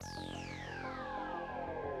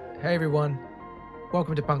Hey everyone,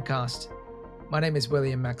 welcome to Punkcast. My name is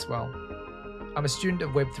William Maxwell. I'm a student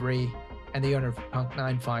of Web3 and the owner of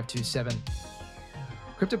Punk9741.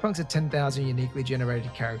 CryptoPunks are 10,000 uniquely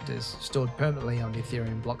generated characters stored permanently on the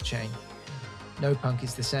Ethereum blockchain. No punk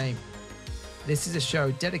is the same. This is a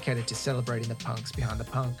show dedicated to celebrating the punks behind the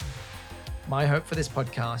punk. My hope for this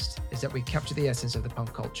podcast is that we capture the essence of the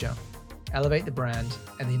punk culture, elevate the brand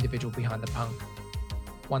and the individual behind the punk.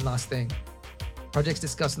 One last thing. Projects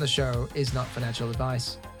discussed on the show is not financial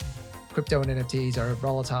advice. Crypto and NFTs are a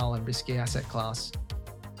volatile and risky asset class.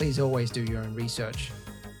 Please always do your own research.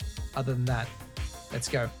 Other than that, let's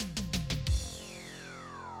go.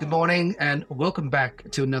 Good morning and welcome back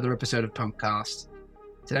to another episode of Punkcast.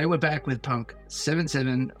 Today we're back with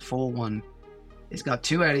Punk7741. He's got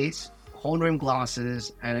two Eddies, horn-rimmed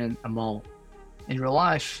glasses, and a mole. In real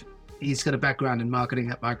life, he's got a background in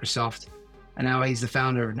marketing at Microsoft, and now he's the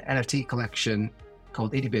founder of an NFT collection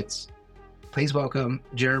called ittybits. Please welcome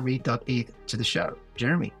Jeremy.eth to the show.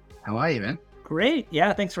 Jeremy, how are you, man? Great.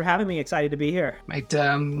 Yeah, thanks for having me. Excited to be here. Mate,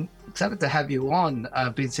 excited to have you on.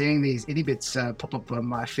 I've been seeing these ittybits pop up on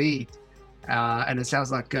my feed, and it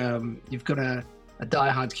sounds like you've got a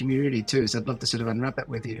diehard community too, so I'd love to sort of unwrap that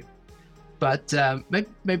with you. But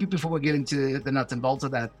maybe before we get into the nuts and bolts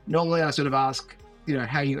of that, normally I sort of ask,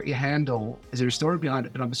 how you got your handle. Is there a story behind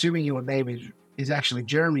it? But I'm assuming your name is actually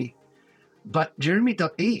Jeremy. But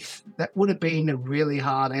Jeremy.eth, that would have been a really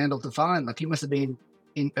hard handle to find. Like, you must have been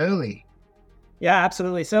in early. Yeah,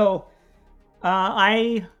 absolutely. So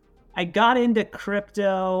I got into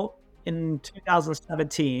crypto in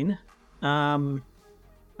 2017,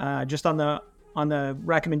 just on the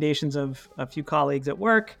recommendations of a few colleagues at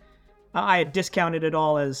work. I had discounted it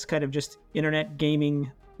all as kind of just internet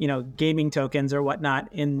gaming, gaming tokens or whatnot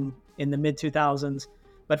in the mid 2000s.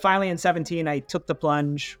 But finally in 17, I took the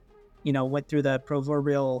plunge, went through the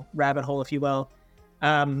proverbial rabbit hole, if you will,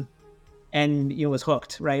 and was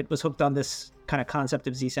hooked, right? Was hooked on this kind of concept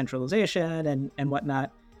of decentralization and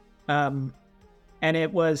whatnot. And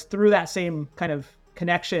it was through that same kind of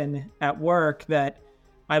connection at work that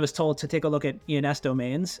I was told to take a look at ENS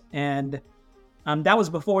domains. And that was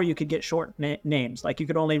before you could get short names. Like, you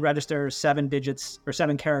could only register 7 digits or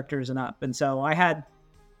 7 characters and up. And so I had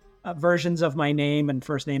versions of my name and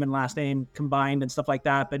first name and last name combined and stuff like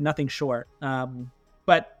that, but nothing short.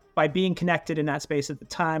 But by being connected in that space at the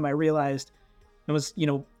time, I realized I was,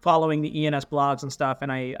 following the ENS blogs and stuff.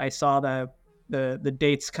 And I saw the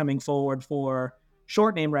dates coming forward for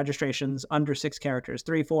short name registrations under 6 characters,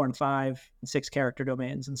 3, 4, and 5, and 6 character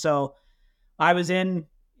domains. And so I was in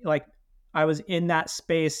that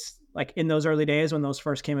space, like in those early days when those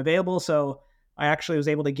first came available. So I actually was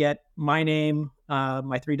able to get my name,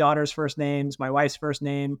 my 3 daughters' first names, my wife's first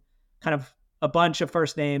name, kind of a bunch of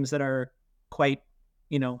first names that are quite,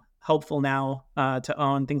 helpful now to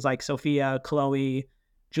own, things like Sophia, Chloe,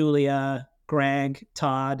 Julia, Greg,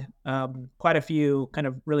 Todd, quite a few kind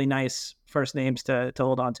of really nice first names to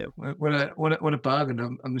hold on to. What a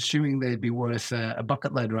bargain. I'm assuming they'd be worth a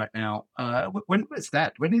bucket load right now. When was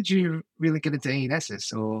that? When did you really get into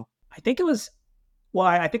ENSs? Or I think it was,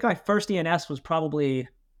 I think my first ENS was probably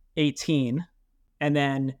 18. And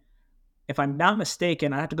then if I'm not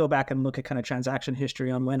mistaken, I have to go back and look at kind of transaction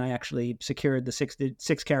history on when I actually secured the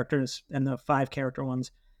 6 characters and the 5 character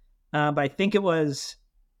ones. But I think it was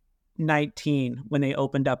 19 when they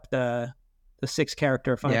opened up the 6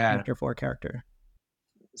 character, 5 character, 4 character.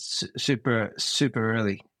 Super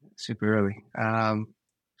early.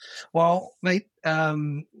 Well, mate,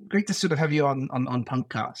 great to sort of have you on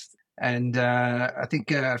Punkcast. And I think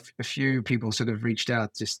a few people sort of reached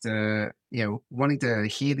out just, wanting to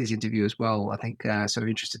hear this interview as well. I think sort of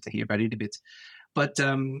interested to hear about it a bit. But,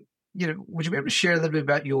 would you be able to share a little bit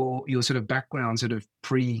about your sort of background, sort of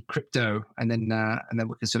pre-crypto, and then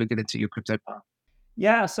we can sort of get into your crypto part?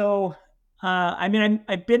 Yeah. So, I've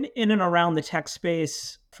been in and around the tech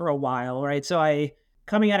space for a while, right? So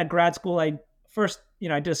coming out of grad school, I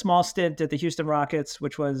did a small stint at the Houston Rockets,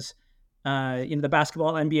 which was the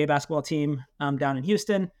NBA basketball team down in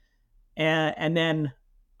Houston. And then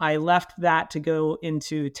I left that to go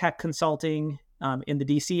into tech consulting in the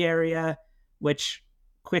DC area, which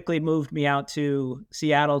quickly moved me out to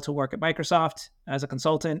Seattle to work at Microsoft as a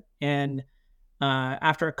consultant. And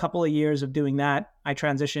after a couple of years of doing that, I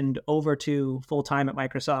transitioned over to full-time at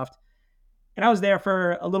Microsoft. And I was there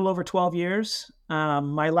for a little over 12 years.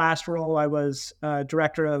 My last role, I was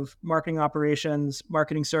director of marketing operations,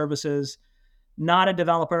 marketing services, not a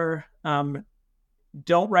developer,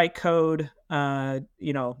 don't write code, not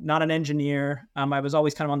an engineer. I was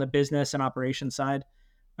always kind of on the business and operations side.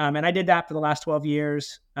 And I did that for the last 12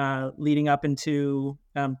 years, leading up into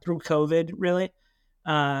through COVID, really.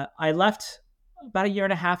 I left about a year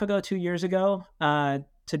and a half ago, 2 years ago,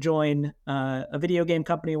 to join a video game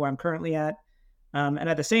company where I'm currently at. And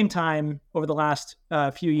at the same time, over the last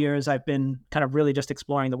few years, I've been kind of really just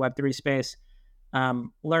exploring the Web3 space,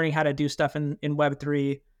 learning how to do stuff in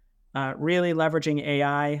Web3, really leveraging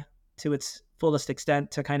AI to its fullest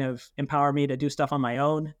extent to kind of empower me to do stuff on my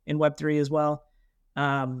own in Web3 as well.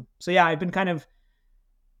 So yeah, I've been kind of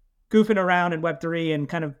goofing around in Web3 and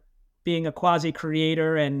kind of being a quasi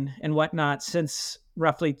creator and whatnot since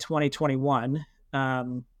roughly 2021.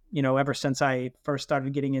 Ever since I first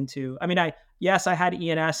started getting into, I mean, I had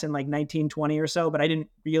ENS in like 1920 or so, but I didn't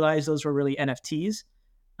realize those were really NFTs.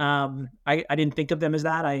 I didn't think of them as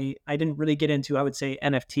that. I didn't really get into, I would say,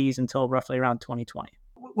 NFTs until roughly around 2020.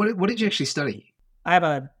 What did you actually study? I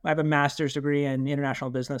have a master's degree in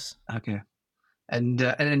international business. Okay. And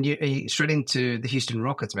then you straight into the Houston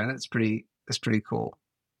Rockets, man. That's pretty cool.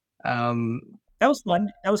 That was fun.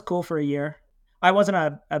 That was cool for a year. I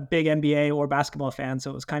wasn't a big NBA or basketball fan,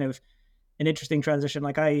 so it was kind of an interesting transition.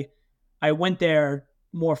 Like I went there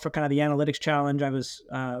more for kind of the analytics challenge. I was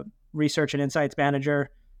research and insights manager,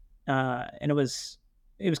 and it was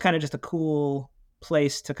kind of just a cool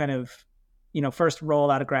place to kind of, first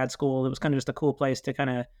roll out of grad school. It was kind of just a cool place to kind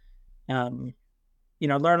of,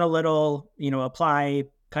 learn a little, apply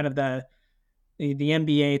kind of the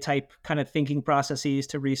MBA type kind of thinking processes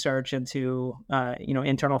to research and to,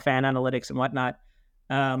 internal fan analytics and whatnot.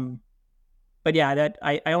 But yeah, that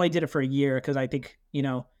I only did it for a year because I think,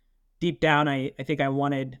 deep down, I think I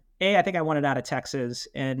wanted out of Texas,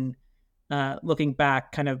 and looking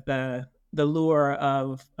back, kind of the lure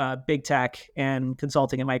of big tech and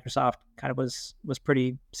consulting at Microsoft kind of was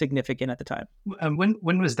pretty significant at the time.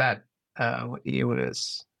 When was that? What year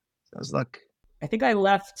was? It was like, I think I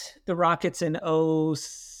left the Rockets in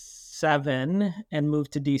 2007 and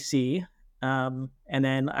moved to DC. And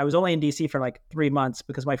then I was only in DC for like 3 months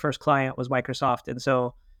because my first client was Microsoft. And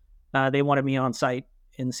so they wanted me on site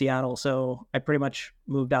in Seattle. So I pretty much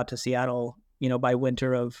moved out to Seattle, by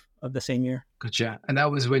winter of the same year. Gotcha. And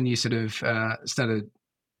that was when you sort of started,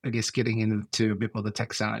 I guess, getting into a bit more the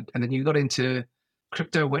tech side. And then you got into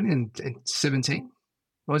crypto when in 17?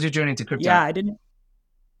 What was your journey into crypto? Yeah, I didn't.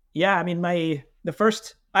 Yeah, I mean, I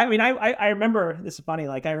remember, this is funny.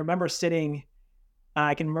 Like I remember sitting,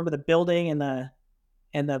 I can remember the building and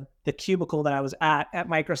the cubicle that I was at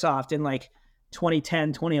Microsoft in like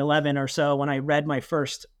 2010, 2011 or so, when I read my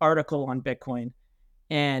first article on Bitcoin,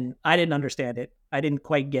 and I didn't understand it. I didn't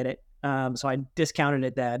quite get it. So I discounted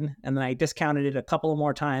it then. And then I discounted it a couple of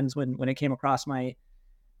more times when it came across my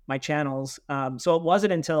channels. So it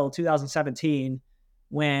wasn't until 2017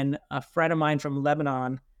 when a friend of mine from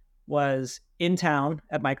Lebanon was in town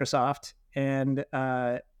at Microsoft and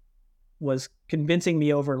was convincing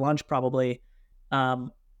me over lunch probably,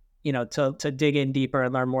 to dig in deeper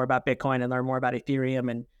and learn more about Bitcoin and learn more about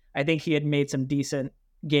Ethereum. And I think he had made some decent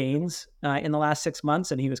gains in the last 6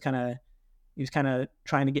 months, and he was kind of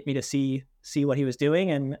trying to get me to see what he was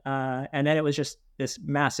doing. And then it was just this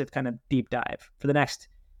massive kind of deep dive for the next,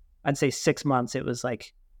 I'd say 6 months. It was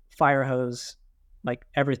like fire hose, like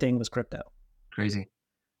everything was crypto. Crazy.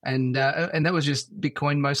 And that was just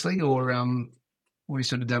Bitcoin mostly, or were you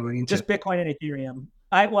sort of dabbling into just Bitcoin and Ethereum?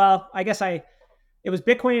 It was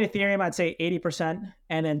Bitcoin and Ethereum, I'd say 80%,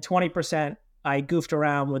 and then 20% I goofed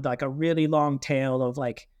around with like a really long tail of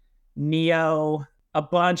like Neo, a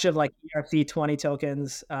bunch of like ERC20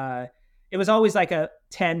 tokens. It was always like a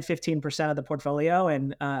 10, 15% of the portfolio,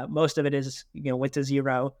 and most of it is, went to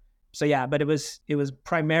zero. So yeah, but it was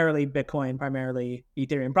primarily Bitcoin, primarily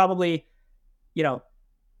Ethereum, probably,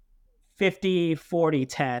 50, 40,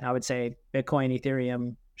 10, I would say, Bitcoin,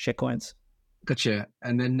 Ethereum, shitcoins. Gotcha.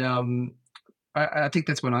 And then I think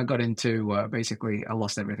that's when I got into basically I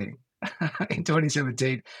lost everything in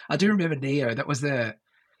 2017. I do remember Neo. That was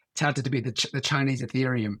touted to be the Chinese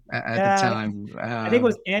Ethereum at the time. I think it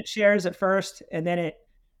was Ant shares at first, and then it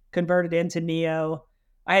converted into Neo.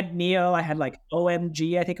 I had Neo. I had like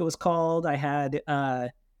OMG, I think it was called. I had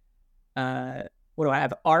what do I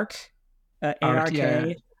have? ARK, ARK.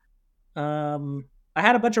 Yeah. I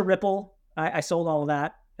had a bunch of Ripple. I sold all of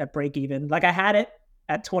that at break even. Like I had it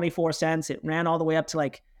at 24 cents. It ran all the way up to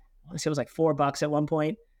like, I want to say it was like $4 at one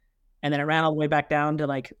point. And then it ran all the way back down to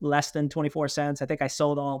like less than 24 cents. I think I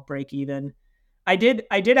sold all break even. I did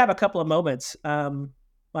have a couple of moments.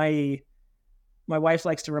 My wife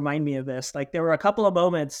likes to remind me of this. Like there were a couple of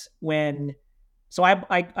moments when, so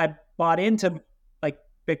I bought into like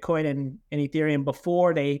Bitcoin and Ethereum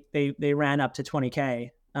before they ran up to 20K.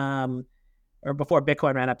 or before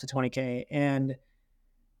Bitcoin ran up to 20K. And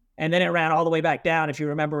then it ran all the way back down. If you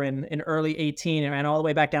remember in early 18, it ran all the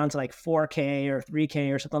way back down to like 4K or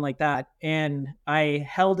 3K or something like that. And I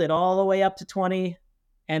held it all the way up to 20.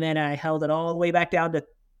 And then I held it all the way back down to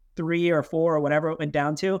 3 or 4 or whatever it went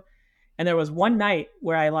down to. And there was one night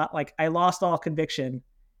where I lost all conviction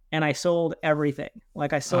and I sold everything.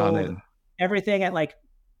 Like I sold everything at like,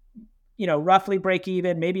 roughly break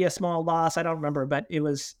even, maybe a small loss. I don't remember, but it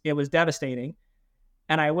was devastating.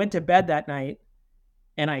 And I went to bed that night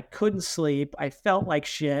and I couldn't sleep. I felt like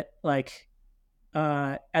shit. And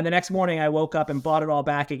the next morning I woke up and bought it all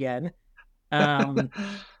back again. And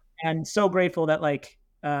so grateful that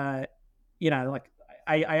I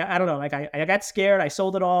don't know, like I got scared. I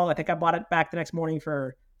sold it all. I think I bought it back the next morning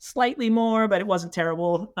for slightly more, but it wasn't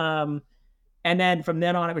terrible. And then from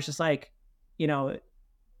then on, it was just like,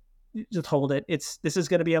 just hold it. This is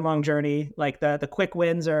going to be a long journey. Like the quick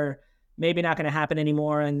wins are maybe not going to happen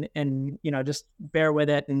anymore. And just bear with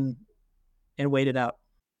it and wait it out.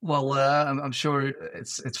 Well, I'm sure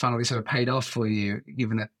it's finally sort of paid off for you,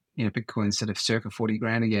 given that, Bitcoin's sort of circa 40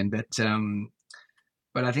 grand again.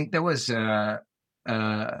 But I think there was a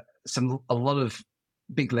lot of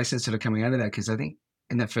big lessons sort of coming out of that, because I think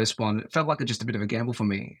in that first one, it felt like just a bit of a gamble for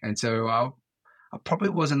me. And so I probably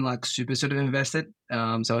wasn't like super sort of invested.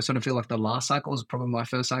 So I sort of feel like the last cycle was probably my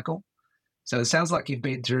first cycle. So it sounds like you've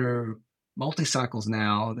been through multi-cycles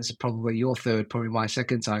now. This is probably your third, probably my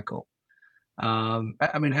second cycle. I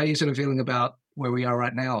mean, how are you sort of feeling about where we are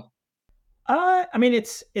right now? I mean,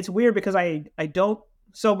 it's weird because I don't,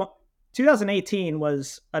 so 2018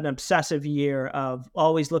 was an obsessive year of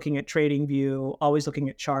always looking at TradingView, always looking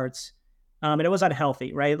at charts. And it was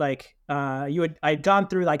unhealthy, right? Like I'd gone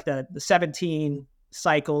through like the 17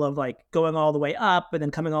 cycle of like going all the way up and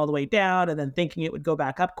then coming all the way down and then thinking it would go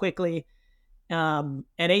back up quickly. And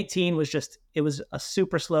 18 was it was a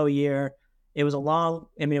super slow year. It was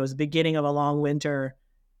it was the beginning of a long winter.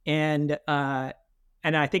 And I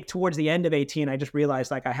think towards the end of 18, I just realized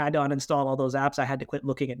like I had to uninstall all those apps. I had to quit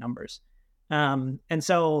looking at numbers. And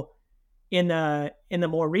so in the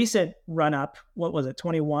more recent run up, what was it,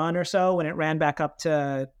 21 or so, when it ran back up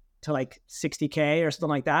to like 60K or something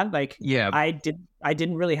like that, like I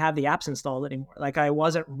didn't really have the apps installed anymore. Like I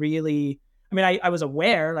wasn't really, I was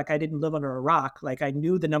aware, like I didn't live under a rock. Like I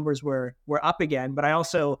knew the numbers were up again, but I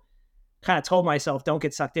also kind of told myself, don't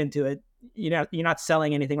get sucked into it. You're not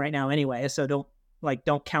selling anything right now anyway, so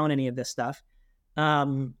don't count any of this stuff.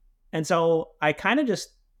 And so I kind of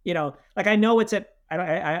just, like I know it's at, I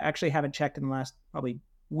actually haven't checked in the last probably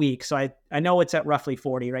week. So I know it's at roughly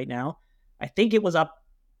 40 right now. I think it was up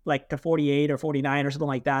like to 48 or 49 or something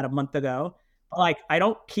like that a month ago. But like, I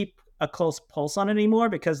don't keep a close pulse on it anymore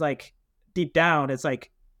because like deep down, it's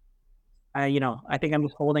like, I think I'm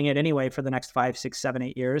just holding it anyway for the next 5, 6, 7,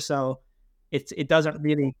 8 years. So it doesn't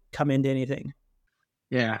really come into anything.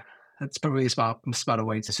 Yeah. That's probably a smarter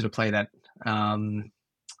way to sort of play that. I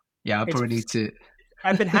probably need to.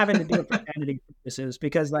 I've been having to do it for vanity purposes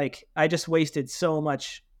because like I just wasted so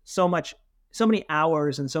many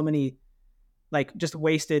hours and so many like just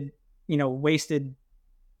wasted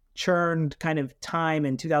churned kind of time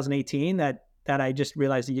in 2018 that I just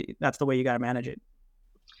realized that's the way you got to manage it.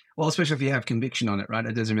 Well, especially if you have conviction on it, right?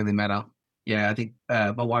 It doesn't really matter. Yeah, I think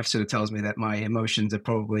my wife sort of tells me that my emotions are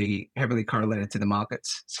probably heavily correlated to the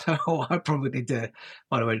markets. So I probably need to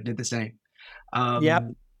find a way to do the same. Yep.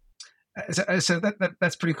 So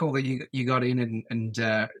that's pretty cool that you got in and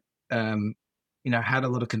had a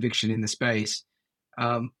lot of conviction in the space.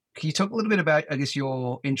 Can you talk a little bit about, I guess,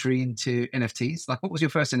 your entry into NFTs? Like, what was your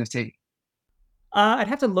first NFT? I'd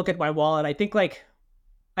have to look at my wallet. I think like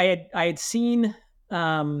I had seen.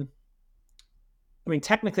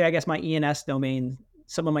 Technically, I guess my ENS domain,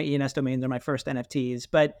 some of my ENS domains are my first NFTs,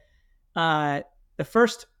 but the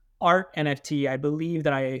first art NFT I believe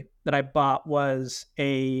that I bought was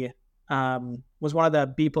was one of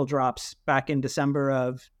the Beeple drops back in December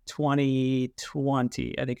of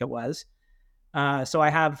 2020, I think it was. So I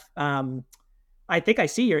have, I think I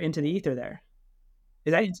see you're Into the Ether there.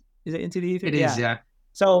 Is it Into the Ether? It is, yeah.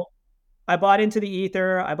 So I bought Into the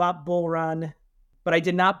Ether. I bought Bull Run. But I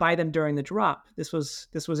did not buy them during the drop. This was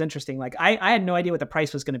interesting. Like I had no idea what the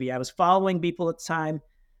price was going to be. I was following Beeple at the time.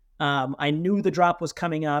 I knew the drop was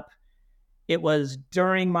coming up. It was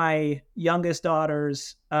during my youngest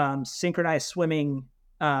daughter's synchronized swimming,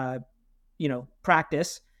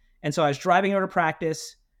 practice. And so I was driving her to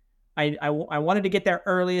practice. I wanted to get there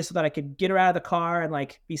early so that I could get her out of the car and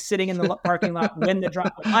like be sitting in the parking lot when the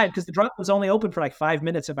drop was live, because the drop was only open for like 5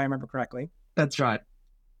 minutes, if I remember correctly. That's right.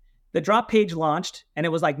 The drop page launched and it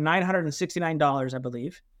was like $969, I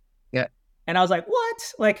believe. Yeah. And I was like,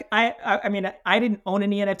 what? Like, I mean, I didn't own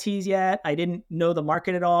any NFTs yet. I didn't know the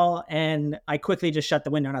market at all. And I quickly just shut the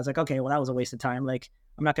window. And I was like, okay, well, that was a waste of time. Like,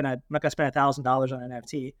 I'm not gonna spend $1,000 on an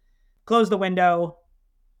NFT. Closed the window,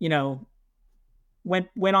 you know, went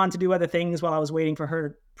on to do other things while I was waiting for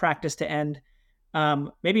her practice to end.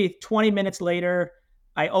 Maybe 20 minutes later,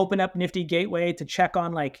 I opened up Nifty Gateway to check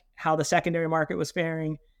on like how the secondary market was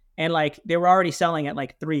faring. And like, they were already selling at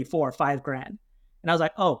like 3, 4, 5 grand. And I was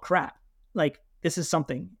like, oh crap. Like, this is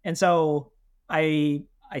something. And so I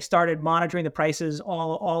started monitoring the prices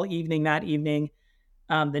all evening that evening.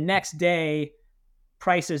 The next day,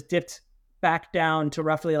 prices dipped back down to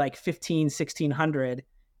roughly like 1,600.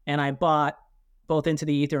 And I bought both into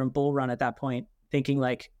the Ether and Bull Run at that point, thinking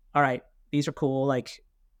like, all right, these are cool. Like,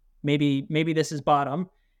 maybe this is bottom.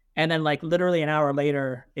 And then like literally an hour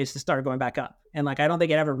later, it just started going back up. And like, I don't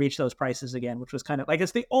think it ever reached those prices again, which was kind of like,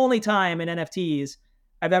 it's the only time in NFTs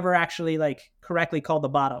I've ever actually like correctly called the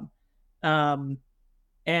bottom.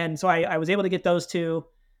 And so I was able to get those two.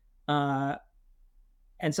 And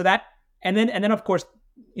so that, and then of course,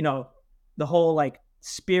 you know, the whole like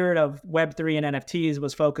spirit of Web3 and NFTs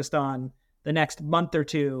was focused on the next month or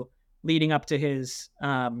two leading up to his,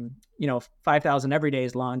 5,000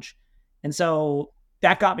 Everydays launch. And so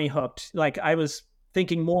that got me hooked. Like, I was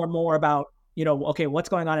thinking more and more about, you know, okay, what's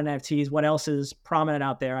going on in NFTs? What else is prominent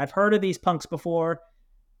out there? I've heard of these punks before,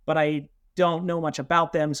 but I don't know much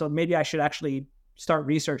about them. So maybe I should actually start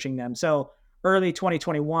researching them. So early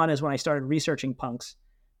 2021 is when I started researching punks,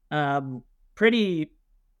 pretty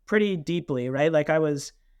deeply, right? Like, I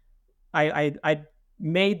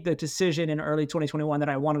made the decision in early 2021 that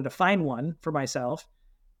I wanted to find one for myself.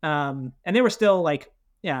 And they were still like,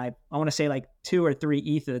 I want to say like 2 or 3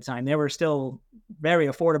 ETH at the time. They were still very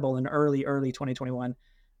affordable in early 2021.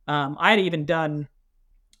 I had even done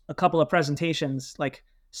a couple of presentations, like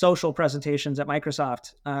social presentations at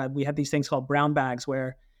Microsoft. We had these things called brown bags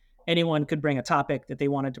where anyone could bring a topic that they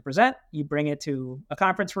wanted to present. You bring it to a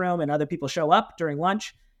conference room and other people show up during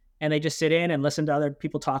lunch and they just sit in and listen to other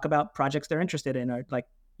people talk about projects they're interested in, or like,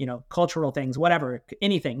 you know, cultural things, whatever,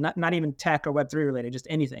 anything, not even tech or Web3 related, just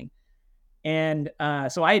anything. And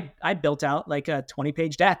so I built out like a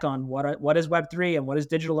 20-page deck on what is Web3 and what is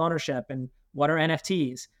digital ownership and what are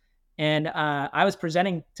NFTs. And I was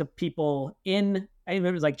presenting to people it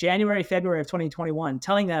was like January, February of 2021,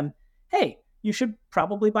 telling them, hey, you should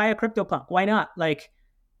probably buy a CryptoPunk. Why not? Like,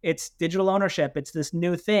 it's digital ownership. It's this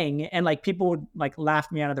new thing. And like, people would like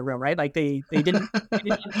laugh me out of the room, right? Like they didn't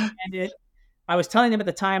understand it. I was telling them at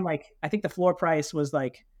the time, like, I think the floor price was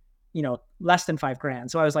like, you know, less than 5 grand.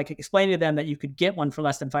 So I was like explaining to them that you could get one for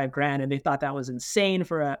less than 5 grand. And they thought that was insane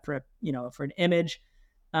for an image.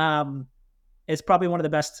 It's probably one of the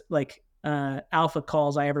best like alpha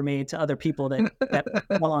calls I ever made to other people that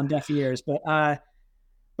fell on deaf ears. But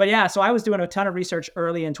yeah, so I was doing a ton of research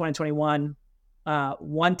early in 2021,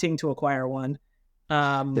 wanting to acquire one.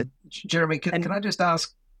 Jeremy, can I just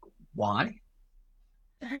ask why?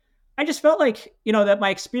 I just felt like, you know, that my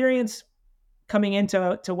experience coming into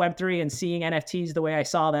Web3 and seeing NFTs the way I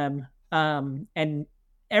saw them, and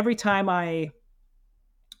every time I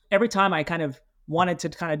kind of wanted to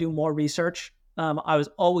kind of do more research, I was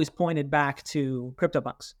always pointed back to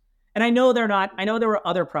CryptoPunks. And I know there were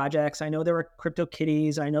other projects. I know there were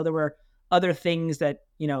CryptoKitties. I know there were other things that,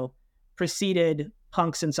 you know, preceded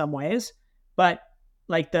punks in some ways. But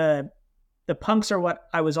like the punks are what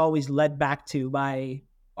I was always led back to by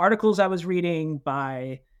articles I was reading,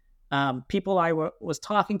 by people I was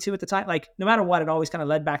talking to at the time. Like, no matter what, it always kind of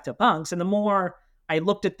led back to punks. And the more I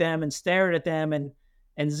looked at them and stared at them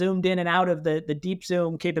and zoomed in and out of the deep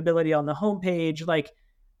zoom capability on the homepage, like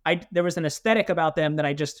there was an aesthetic about them that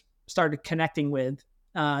I just started connecting with,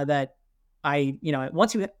 that I, you know,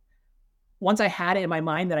 once I had it in my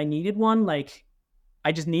mind that I needed one, like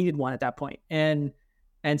I just needed one at that point. And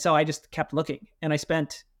so I just kept looking, and I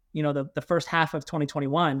spent, you know, the first half of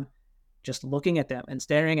 2021 just looking at them and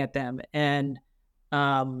staring at them and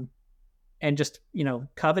just, you know,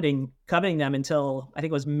 coveting them until I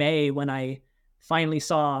think it was May when I finally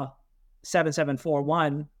saw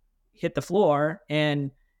 7741 hit the floor,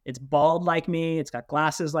 and it's bald like me. It's got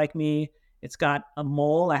glasses like me. It's got a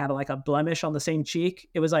mole. I had like a blemish on the same cheek.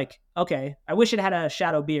 It was like, okay, I wish it had a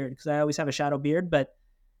shadow beard because I always have a shadow beard, but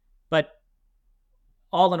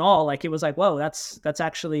all in all, like, it was like, whoa, that's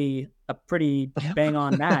actually a pretty bang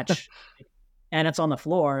on match. And it's on the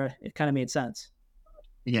floor. It kind of made sense.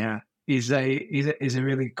 Yeah. He's a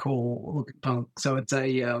really cool looking punk. So it's a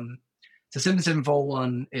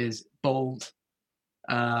 7741 is bold,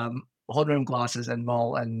 hologram glasses and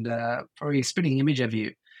mole, and probably a spinning image of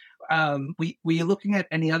you. were you looking at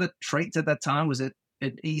any other traits at that time? Was it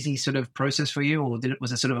an easy sort of process for you, or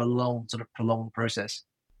was it sort of a long, sort of prolonged process?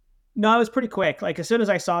 No, it was pretty quick. Like as soon as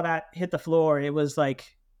I saw that hit the floor, it was like,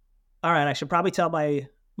 all right, I should probably tell my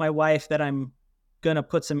wife that I'm gonna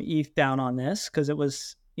put some ETH down on this, because it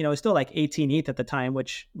was, it was still like 18 ETH at the time,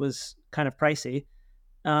 which was kind of pricey.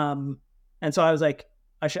 And so I was like,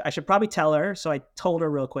 I should probably tell her. So I told her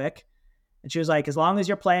real quick, and she was like, as long as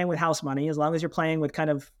you're playing with house money, as long as you're playing with kind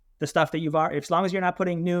of the stuff that you've already, as long as you're not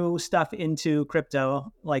putting new stuff into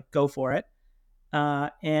crypto, like go for it.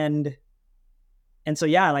 And so,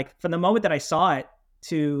 yeah, like from the moment that I saw it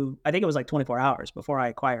to, I think it was like 24 hours before I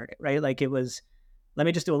acquired it, right? Like it was, let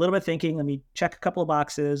me just do a little bit of thinking. Let me check a couple of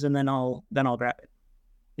boxes, and then I'll grab it.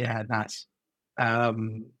 Yeah, nice.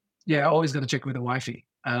 Yeah, always got to check with the wifey.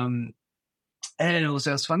 And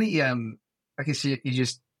also it's funny. I guess you're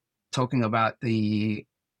just talking about the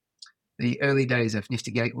early days of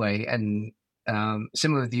Nifty Gateway, and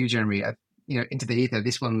similar with you, Jeremy. Into the Ether.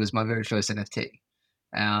 This one was my very first NFT,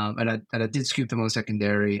 and I did scoop them on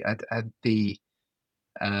secondary. I had the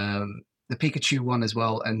Pikachu one as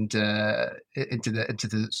well, and into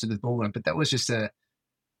the sort of bull run. But that was just a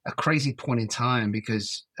crazy point in time,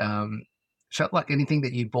 because felt like anything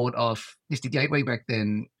that you bought off Nifty Gateway back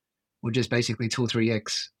then would just basically 2 or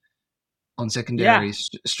 3x on secondaries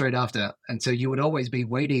straight after. And so you would always be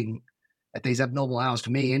waiting at these abnormal hours, for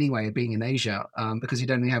me anyway, being in Asia, because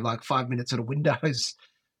you'd only have like 5 minutes sort of windows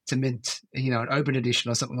to mint, an open edition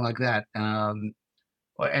or something like that. And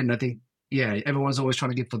I think, everyone's always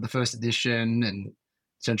trying to get for the first edition, and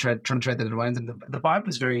so trying to trade that away. And the vibe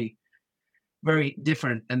was very, very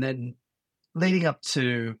different. And then leading up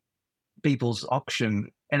to Beeple's auction,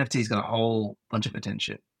 NFTs got a whole bunch of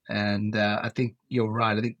attention. And I think you're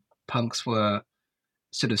right. I think punks were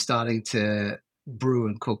sort of starting to brew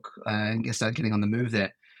and cook and start getting on the move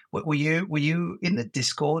there. Were you in the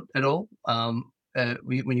Discord at all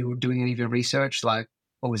when you were doing any of your research, or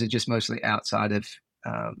was it just mostly outside of?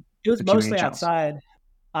 It was mostly outside.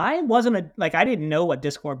 I wasn't I didn't know what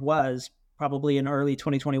Discord was probably in early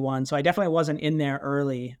 2021, so I definitely wasn't in there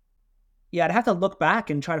early. Yeah, I'd have to look back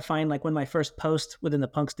and try to find when my first post within the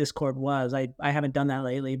Punks Discord was. I haven't done that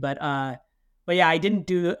lately, but yeah, I didn't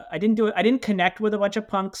connect with a bunch of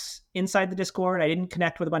punks inside the Discord. I didn't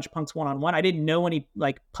connect with a bunch of punks one-on-one. I didn't know any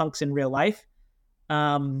punks in real life.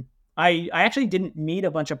 I actually didn't meet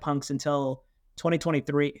a bunch of punks until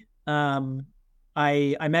 2023.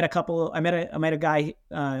 I met a couple. I met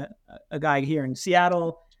a guy here in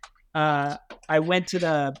Seattle. I went to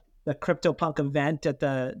the CryptoPunk event at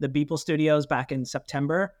the Beeple Studios back in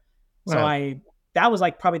September. Wow. So that was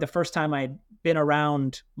probably the first time I'd been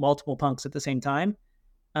around multiple punks at the same time.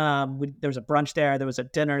 There was a brunch there. There was a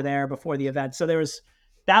dinner there before the event. So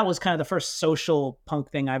that was kind of the first social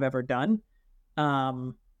punk thing I've ever done.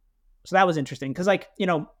 So that was interesting, because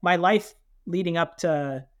my life leading up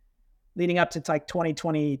to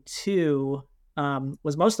 2022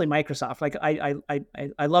 was mostly Microsoft.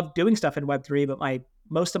 I love doing stuff in Web3, but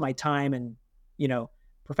most of my time and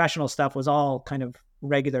professional stuff was all kind of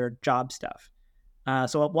regular job stuff.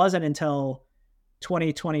 So it wasn't until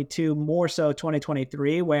 2022, more so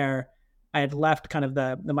 2023, where I had left kind of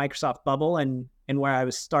the Microsoft bubble and where I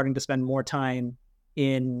was starting to spend more time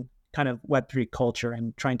in kind of Web3 culture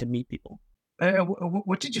and trying to meet people.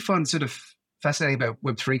 What did you find sort of fascinating about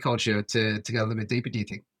Web3 culture to go a little bit deeper, do you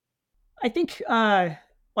think? I think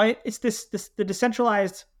it's the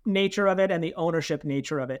decentralized nature of it and the ownership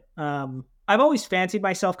nature of it. I've always fancied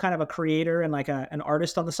myself kind of a creator and an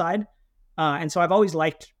artist on the side. And so I've always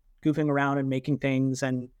liked goofing around and making things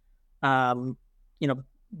and,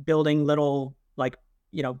 building little,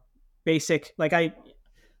 basic,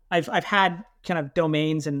 I've had kind of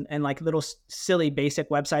domains and little silly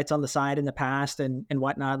basic websites on the side in the past and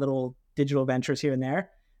whatnot, little digital ventures here and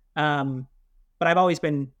there. But I've always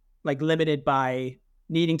been limited by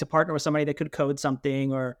needing to partner with somebody that could code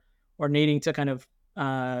something or needing to kind of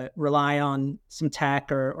rely on some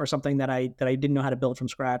tech or something that I didn't know how to build from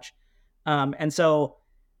scratch. And so,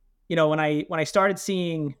 when I started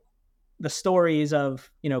seeing the stories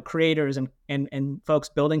of, creators and folks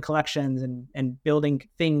building collections and building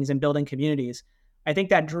things and building communities, I think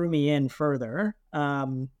that drew me in further.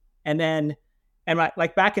 And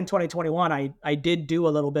back in 2021, I did do a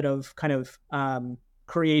little bit of kind of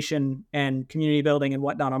creation and community building and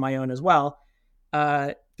whatnot on my own as well.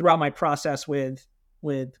 Throughout my process with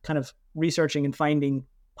kind of researching and finding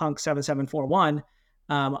Punk7741,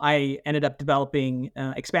 I ended up developing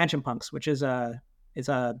Expansion Punks, which is a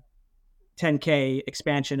 10K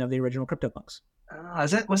expansion of the original CryptoPunks.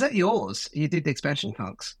 Was that yours? You did the Expansion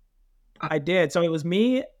Punks? I did. So it was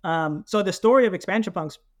me. So the story of expansion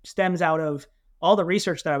punks stems out of all the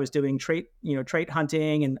research that I was doing, trait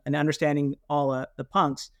hunting and understanding all the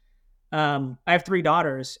punks. I have 3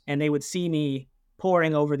 daughters, and they would see me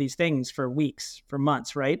poring over these things for weeks, for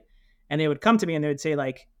months, right? And they would come to me and they would say,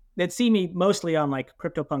 like, they'd see me mostly on like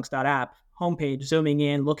CryptoPunks.app homepage, zooming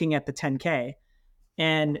in, looking at the 10K,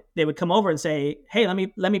 and they would come over and say, "Hey,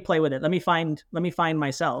 let me play with it. Let me find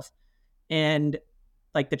myself." And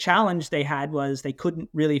like the challenge they had was they couldn't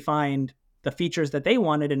really find the features that they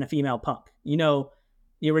wanted in a female punk.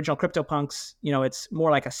 The original CryptoPunks, it's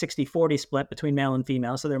more like a 60-40 split between male and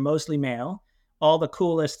female. So they're mostly male. All the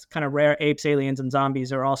coolest kind of rare apes, aliens, and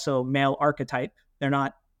zombies are also male archetype. They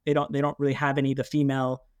don't really have any of the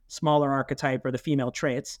female smaller archetype or the female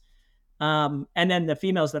traits. And then the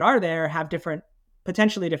females that are there have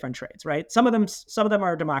potentially different traits, right? Some of them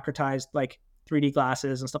are democratized, like 3D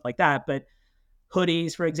glasses and stuff like that. But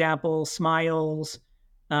hoodies, for example, smiles,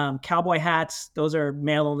 cowboy hats, those are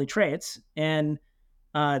male only traits. And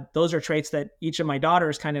those are traits that each of my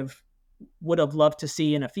daughters kind of would have loved to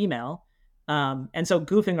see in a female. And so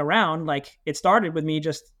goofing around, like it started with me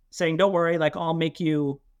just saying, "Don't worry, like I'll make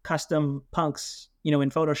you custom punks,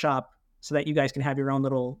 in Photoshop so that you guys can have your own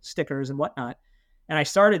little stickers and whatnot." And I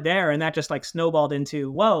started there, and that just like snowballed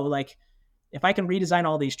into, whoa, like if I can redesign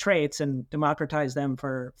all these traits and democratize them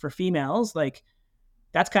for females, like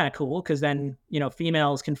that's kind of cool, because then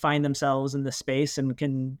females can find themselves in the space and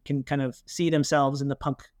can kind of see themselves in the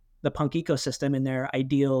punk ecosystem in their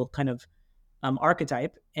ideal kind of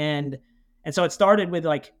archetype. And so it started with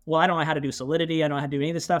like, well, I don't know how to do Solidity, I don't know how to do any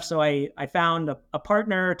of this stuff, so I found a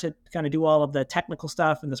partner to kind of do all of the technical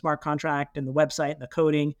stuff and the smart contract and the website and the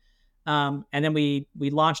coding, and then we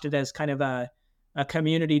launched it as kind of a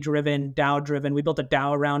community driven, DAO driven. We built a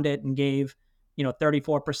DAO around it and gave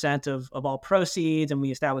 34% of all proceeds, and we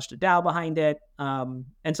established a DAO behind it. And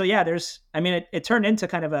so, yeah, it turned into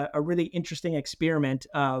kind of a really interesting experiment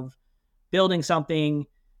of building something,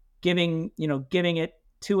 giving it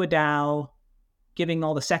to a DAO, giving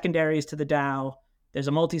all the secondaries to the DAO. There's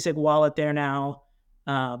a multi-sig wallet there now.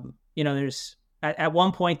 There's at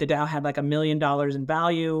one point the DAO had like $1 million in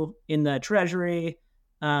value in the treasury.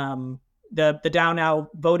 The DAO now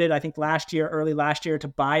voted, I think early last year, to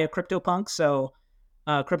buy a CryptoPunk. So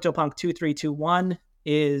CryptoPunk 2321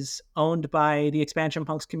 is owned by the Expansion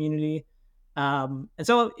Punks community. And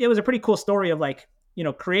so it was a pretty cool story of like,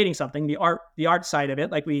 creating something, the art side of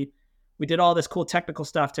it. Like we did all this cool technical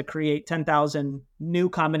stuff to create 10,000 new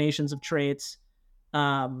combinations of traits.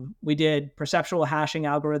 We did perceptual hashing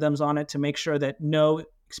algorithms on it to make sure that no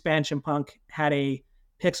expansion punk had a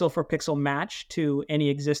pixel for pixel match to any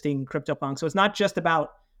existing CryptoPunk. So it's not just about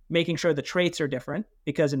making sure the traits are different,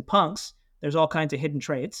 because in punks, there's all kinds of hidden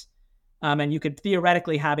traits. And you could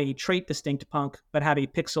theoretically have a trait distinct punk, but have a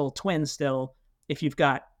pixel twin still if you've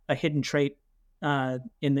got a hidden trait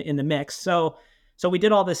in the mix. So we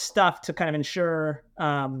did all this stuff to kind of ensure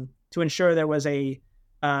there was a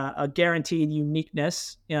guaranteed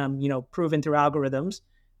uniqueness, proven through algorithms,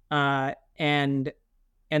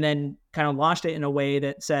 and then kind of launched it in a way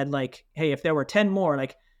that said like, hey, if there were 10 more,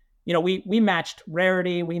 like, we matched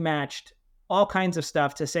rarity, we matched all kinds of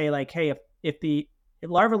stuff to say like, hey, if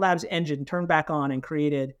Larva Labs engine turned back on and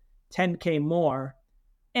created 10K more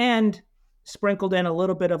and sprinkled in a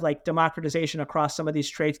little bit of like democratization across some of these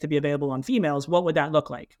traits to be available on females, what would that look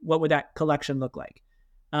like? What would that collection look like?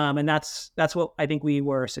 And that's what I think we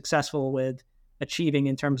were successful with achieving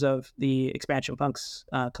in terms of the Expansion Punks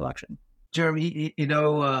collection. Jeremy,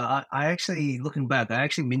 I actually, looking back, I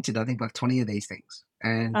actually minted, I think, like 20 of these things.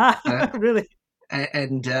 And really?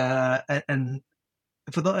 And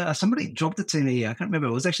for somebody dropped it to me. I can't remember.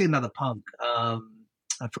 It was actually another punk. I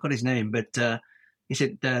forgot his name, but he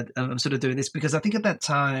said that I'm sort of doing this because I think at that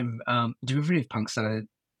time, derivative punks started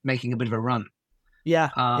making a bit of a run. Yeah,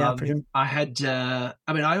 for sure. I had,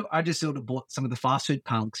 I just sort of bought some of the fast food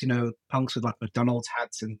punks, punks with like McDonald's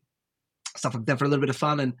hats and stuff like that for a little bit of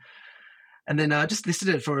fun. And then I just listed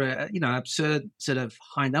it for a, absurd sort of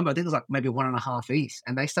high number. I think it was like maybe 1.5 ETH,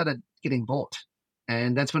 and they started getting bought.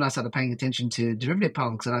 And that's when I started paying attention to derivative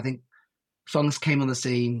punks. And I think Funks came on the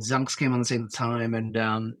scene, Zunks came on the scene at the time, and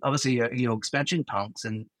obviously, expansion punks,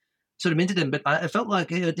 and sort of minted them. But I felt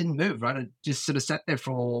like it didn't move, right? It just sort of sat there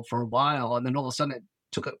for a while. And then all of a sudden it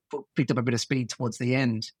picked up a bit of speed towards the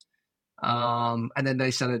end. And then they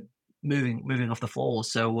started moving off the floor.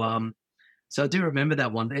 So I do remember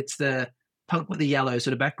that one. It's the punk with the yellow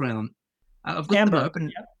sort of background. I've got them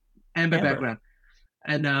open, amber background,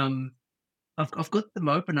 and I've got them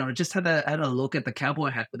open. I just had a look at the cowboy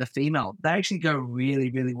hat with a female. They actually go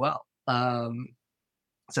really, really well.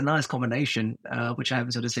 It's a nice combination, which I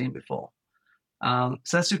haven't sort of seen before. So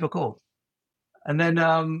that's super cool. And then,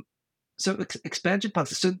 so expansion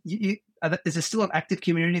punks. So is there still an active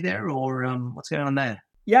community there, or what's going on there?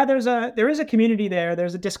 Yeah, there is a community there.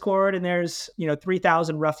 There's a Discord, and there's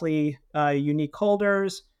 3,000 roughly unique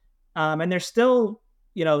holders, and there's still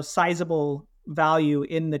sizable value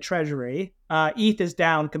in the treasury. ETH is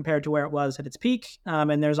down compared to where it was at its peak,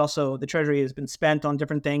 and there's also the treasury has been spent on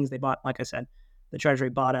different things. They bought, like I said, the treasury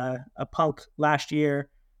bought a punk last year.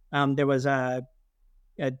 There was a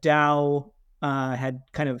DAO had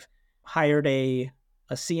kind of hired a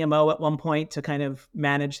CMO at one point to kind of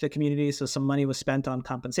manage the community. So some money was spent on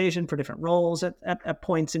compensation for different roles at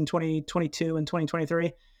points in 2022 and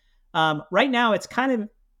 2023. Right now, it's kind of,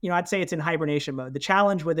 I'd say it's in hibernation mode. The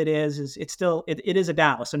challenge with it is it's still, it is a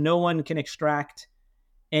DAO. So no one can extract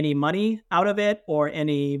any money out of it or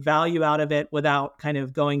any value out of it without kind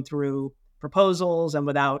of going through proposals and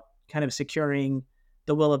without kind of securing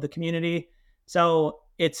the will of the community. So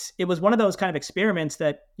it was one of those kind of experiments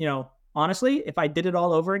that, honestly, if I did it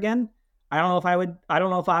all over again, I don't know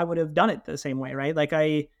if I would have done it the same way, right? Like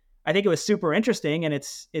I think it was super interesting, and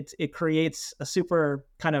it creates a super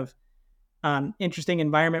kind of interesting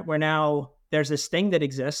environment where now there's this thing that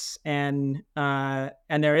exists, and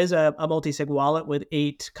there is a multi-sig wallet with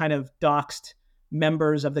 8 kind of doxed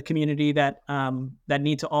members of the community that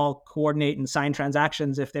need to all coordinate and sign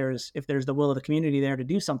transactions if there's the will of the community there to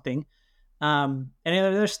do something. And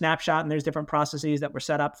there's snapshot, and there's different processes that were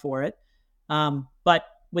set up for it. But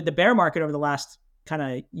with the bear market over the last kind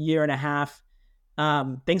of year and a half,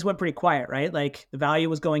 things went pretty quiet, right? Like the value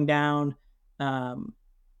was going down.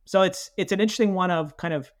 So it's an interesting one of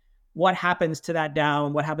kind of what happens to that DAO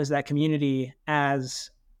and what happens to that community as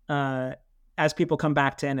people come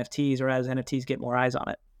back to NFTs or as NFTs get more eyes on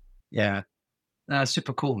it. Yeah,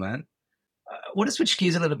 super cool, man. I want to switch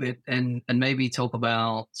gears a little bit and maybe talk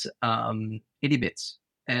about ittybits.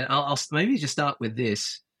 And I'll maybe just start with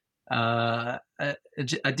this. I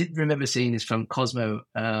did remember seeing this from Cosmo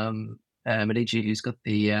Medici, who's got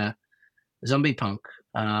the zombie punk.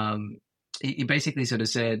 He basically sort of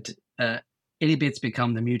said, ittybits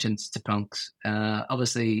become the mutants to punks.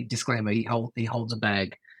 Obviously, disclaimer, he holds a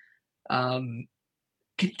bag.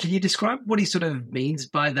 Can you describe what he sort of means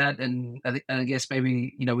by that? And I guess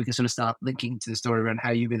maybe, we can sort of start linking to the story around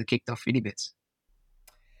how you really kicked off ittybits.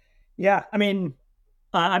 Yeah. I mean,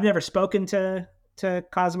 I've never spoken to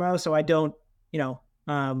Cosmo, so I don't,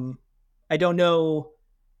 I don't know.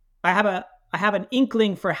 I have an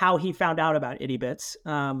inkling for how he found out about ittybits.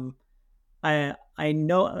 I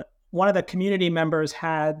know one of the community members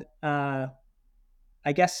had, I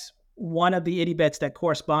guess, one of the ittybits that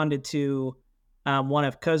corresponded to one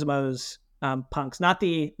of Cosmo's punks, not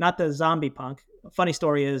the zombie punk. Funny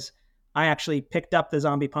story is, I actually picked up the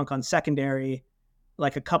zombie punk on secondary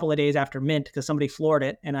like a couple of days after mint because somebody floored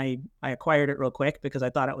it, and I acquired it real quick because I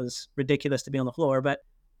thought it was ridiculous to be on the floor. But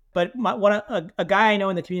a guy I know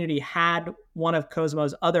in the community had one of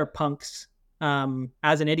Cosmo's other punks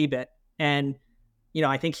as an ittybit, and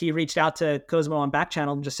I think he reached out to Cosmo on back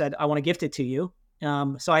channel and just said, "I want to gift it to you."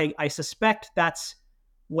 So I suspect that's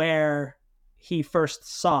where he first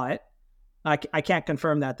saw it. I can't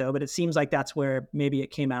confirm that though, but it seems like that's where maybe it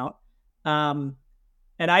came out. And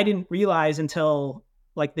I didn't realize until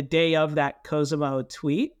like the day of that Cosmo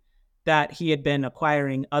tweet that he had been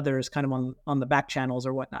acquiring others kind of on the back channels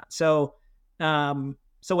or whatnot. So when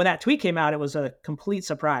that tweet came out, it was a complete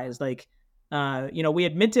surprise. Like, we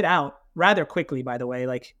had minted out rather quickly, by the way.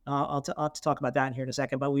 Like, I'll talk about that in here in a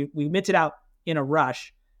second, but we minted out in a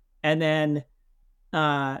rush, and then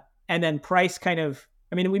price kind of,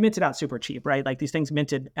 we minted out super cheap, right? Like these things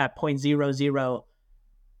minted at 0.00,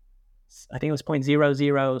 I think it was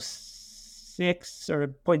 0.006 or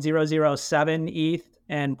 0.007 ETH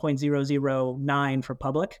and 0.009 for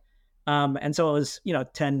public. And so it was,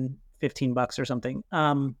 $10, $15 or something.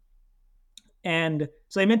 And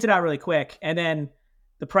so they minted out really quick. And then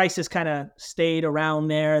the prices kind of stayed around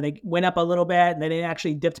there. They went up a little bit, and then they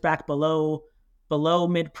actually dipped back below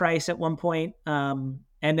mid price at one point. And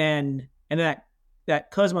then that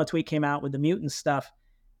Cosmo tweet came out with the mutant stuff,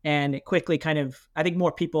 and it quickly kind of, I think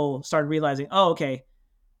more people started realizing, oh, okay,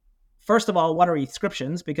 first of all, what are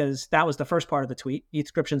ETHscriptions? Because that was the first part of the tweet.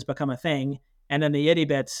 ETHscriptions become a thing, and then the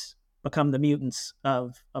ittybits become the mutants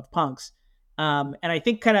of punks. And I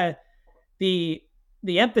think kind of the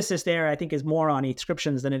emphasis there, I think, is more on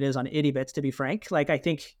ETHscriptions than it is on ittybits, to be frank. Like, I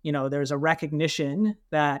think, there's a recognition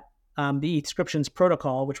that the ETHscriptions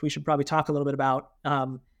protocol, which we should probably talk a little bit about,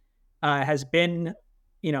 has been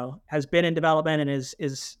in development and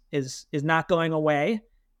is not going away.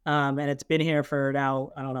 And it's been here for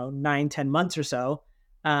now, I don't know, 9-10 months or so.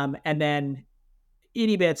 And then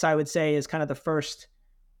ittybits, I would say, is kind of the first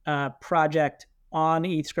project on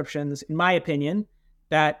eScriptions, in my opinion,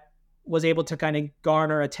 that was able to kind of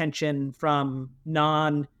garner attention from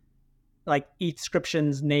like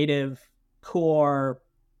eScriptions native core,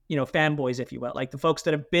 fanboys, if you will, like the folks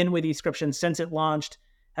that have been with eScriptions since it launched,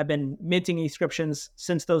 have been minting eScriptions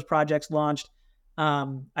since those projects launched.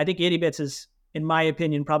 I think ittybits is, in my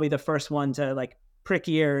opinion, probably the first one to like prick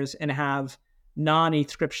ears and have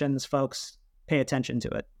non-eScriptions folks pay attention to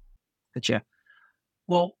it. Gotcha.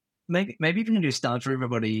 Well, maybe if you can just start for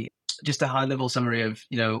everybody, just a high level summary of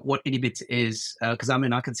what ittybits is, because I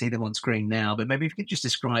mean I can see them on screen now, but maybe if you could just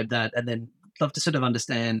describe that, and then love to sort of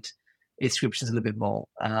understand eScriptions a little bit more.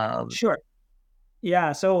 Sure.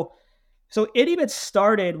 Yeah. So ittybits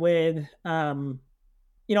started with,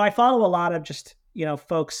 I follow a lot of just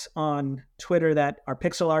folks on Twitter that are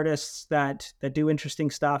pixel artists that do interesting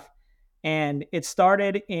stuff, and it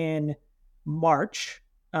started in March.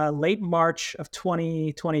 Late March of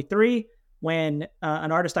 2023, when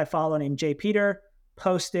an artist I follow named Jay Peter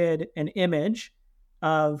posted an image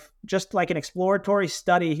of just like an exploratory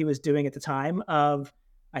study he was doing at the time of,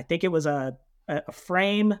 I think it was a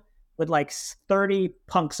frame with like 30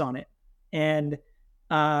 punks on it. And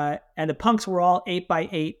the punks were all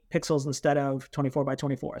 8x8 pixels instead of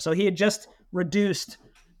 24x24. So he had just reduced,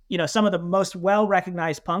 some of the most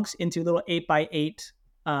well-recognized punks into little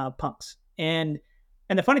 8x8 punks. And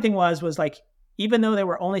the funny thing was like, even though there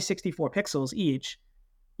were only 64 pixels each,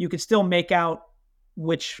 you could still make out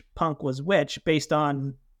which punk was which based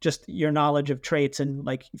on just your knowledge of traits and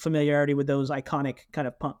like familiarity with those iconic kind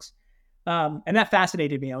of punks. And that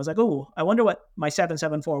fascinated me. I was like, oh, I wonder what my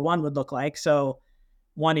 7741 would look like. So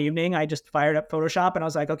one evening I just fired up Photoshop and I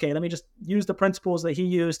was like, okay, let me just use the principles that he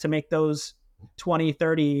used to make those 20,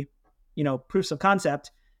 30, proofs of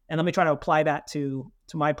concept. And let me try to apply that to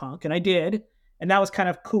my punk. And I did. And that was kind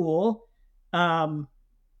of cool.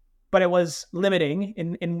 But it was limiting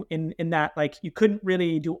in that, like, you couldn't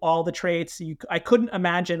really do all the traits. I couldn't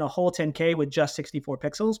imagine a whole 10K with just 64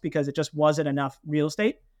 pixels because it just wasn't enough real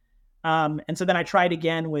estate. And so then I tried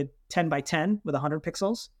again with 10x10 with 100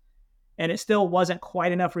 pixels, and it still wasn't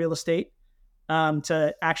quite enough real estate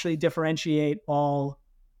to actually differentiate all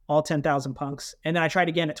 10,000 punks. And then I tried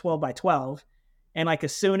again at 12x12. And like,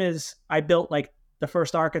 as soon as I built like the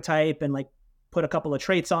first archetype and like put a couple of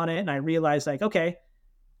traits on it, and I realized like, okay,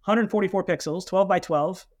 144 pixels,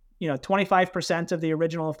 12x12, 25% of the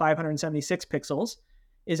original 576 pixels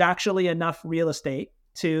is actually enough real estate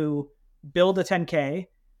to build a 10K,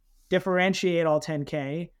 differentiate all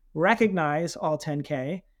 10K, recognize all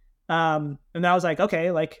 10K. And I was like,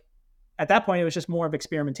 okay, like at that point, it was just more of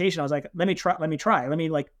experimentation. I was like, let me try. Let me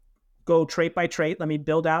like go trait by trait. Let me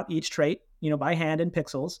build out each trait, by hand in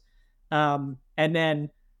pixels. And then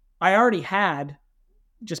I already had,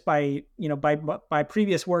 just by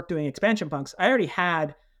previous work doing expansion punks, I already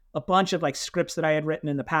had a bunch of like scripts that I had written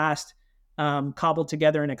in the past, cobbled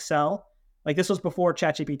together in Excel. Like, this was before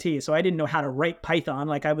ChatGPT, so I didn't know how to write Python.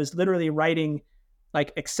 Like, I was literally writing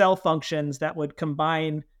like Excel functions that would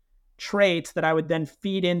combine traits that I would then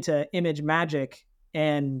feed into Image Magic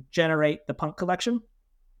and generate the punk collection.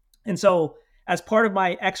 And so as part of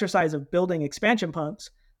my exercise of building expansion punks,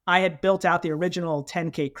 I had built out the original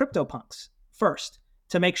 10K crypto punks first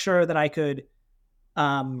to make sure that I could,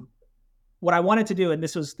 what I wanted to do, and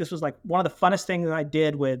this was like one of the funnest things that I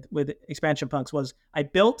did with expansion punks, was I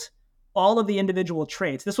built all of the individual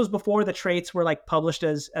traits. This was before the traits were like published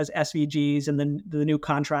as SVGs and then the new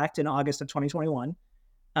contract in August of 2021.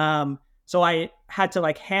 So I had to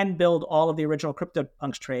like hand build all of the original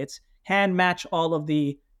CryptoPunks traits, hand match all of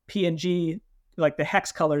the PNG, like the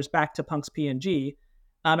hex colors back to Punk's PNG.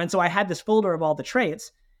 And so I had this folder of all the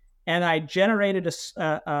traits, and I generated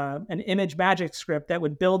an Image Magic script that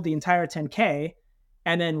would build the entire 10K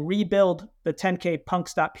and then rebuild the 10K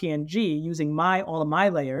punks.png using all of my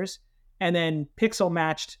layers, and then pixel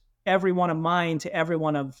matched every one of mine to every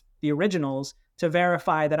one of the originals to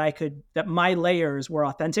verify that my layers were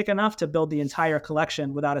authentic enough to build the entire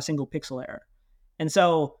collection without a single pixel error. And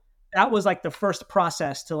so that was like the first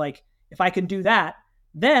process to like, if I could do that,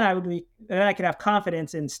 then I could have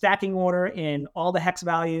confidence in stacking order, in all the hex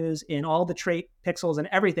values, in all the trait pixels and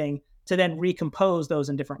everything, to then recompose those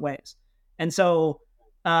in different ways. And so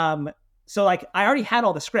like, I already had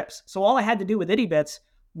all the scripts. So all I had to do with ittybits,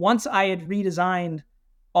 once I had redesigned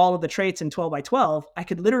all of the traits in 12x12, I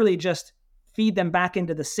could literally just feed them back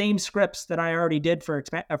into the same scripts that I already did for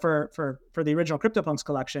the original CryptoPunks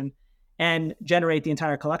collection, and generate the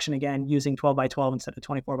entire collection again using 12x12 instead of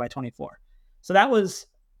 24x24. So that was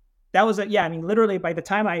that was yeah. I mean, literally by the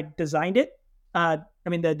time I designed it, I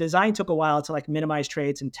mean, the design took a while to like minimize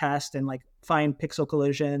traits and test and like find pixel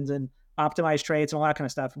collisions and optimize traits and all that kind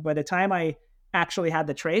of stuff. By the time I actually had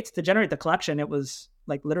the traits to generate the collection, it was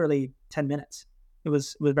like literally 10 minutes. It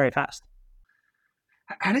was very fast.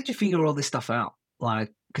 How did you figure all this stuff out?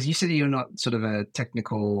 Like, because you said you're not sort of a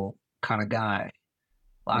technical kind of guy.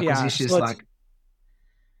 Like, was Yeah. this just like...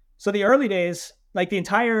 So the early days, like the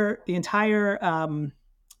entire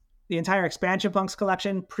expansion punks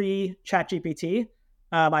collection pre ChatGPT,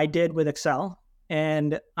 I did with Excel,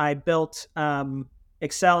 and I built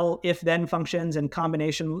Excel if-then functions and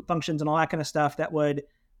combination functions and all that kind of stuff that would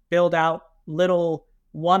build out little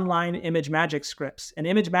one-line image magic scripts. And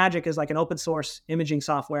image magic is like an open source imaging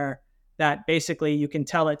software that basically you can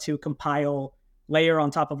tell it to compile layer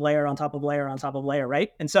on top of layer on top of layer on top of layer, right?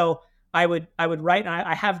 And so I would write, and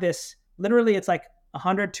I have this, literally it's like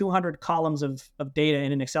 100, 200 columns of data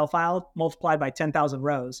in an Excel file multiplied by 10,000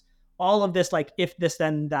 rows. All of this, like if this,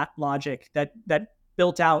 then that logic that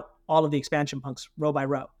built out all of the expansion punks row by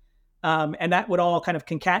row. And that would all kind of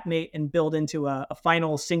concatenate and build into a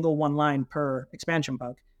final single one line per expansion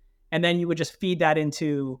punk. And then you would just feed that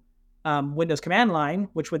into Windows command line,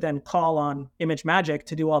 which would then call on image magic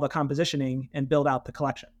to do all the compositioning and build out the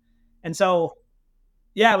collection. And so,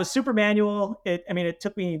 yeah, it was super manual. It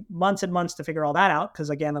took me months and months to figure all that out. Cause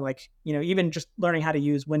again, like, even just learning how to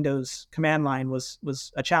use Windows command line was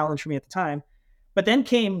a challenge for me at the time. But then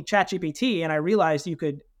came ChatGPT, and I realized you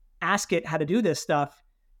could ask it how to do this stuff,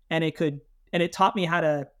 and it taught me how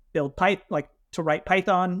to build Python, like to write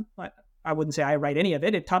Python. I wouldn't say I write any of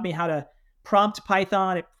it. It taught me how to prompt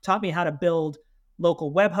Python. It taught me how to build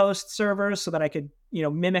local web host servers so that I could,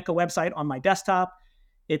 mimic a website on my desktop.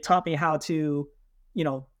 It taught me how to,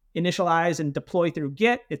 initialize and deploy through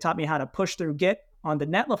Git. It taught me how to push through Git onto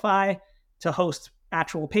Netlify to host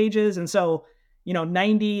actual pages. And so,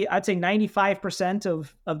 I'd say 95%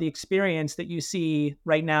 of the experience that you see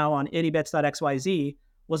right now on ittybits.xyz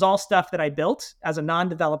was all stuff that I built as a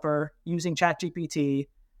non-developer using ChatGPT,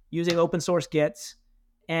 using open source Gits,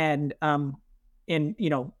 and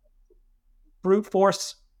brute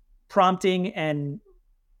force prompting and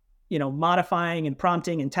modifying and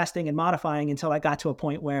prompting and testing and modifying until I got to a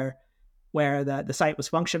point where the site was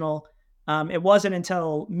functional. It wasn't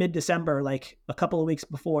until mid-December, like a couple of weeks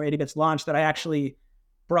before ittybits launched, that I actually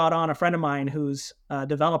brought on a friend of mine who's a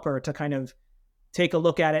developer to kind of take a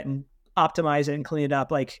look at it and optimize it and clean it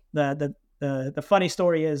up. Like the funny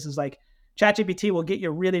story is like ChatGPT will get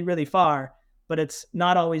you really, really far, but it's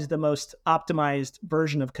not always the most optimized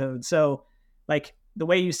version of code. So like the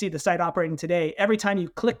way you see the site operating today, every time you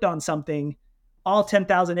clicked on something, all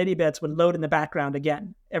 10,000 ittybits would load in the background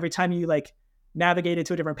again. Every time you like navigated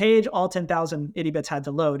to a different page, all 10,000 ittybits had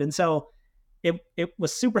to load. And so it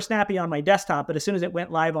was super snappy on my desktop, but as soon as it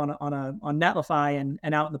went live on Netlify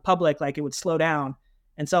and out in the public, like it would slow down.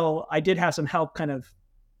 And so I did have some help kind of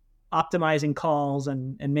optimizing calls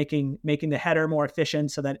and making the header more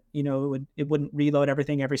efficient so that, it wouldn't reload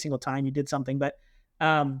everything every single time you did something. But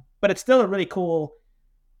it's still a really cool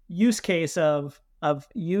use case of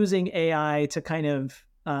using AI to kind of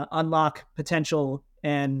unlock potential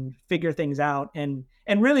and figure things out. And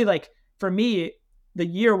really, like, for me, the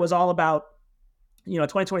year was all about,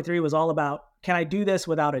 2023 was all about, can I do this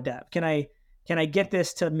without a dev? Can I get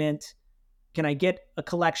this to mint? Can I get a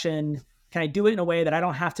collection? Can I do it in a way that I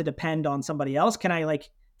don't have to depend on somebody else? Can I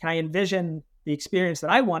envision the experience that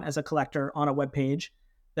I want as a collector on a web page?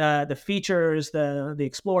 The features, the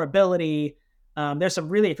explorability. There's some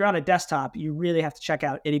really, if you're on a desktop, you really have to check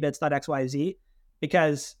out ittybits.xyz,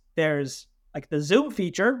 because there's like the zoom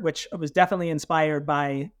feature, which was definitely inspired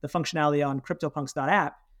by the functionality on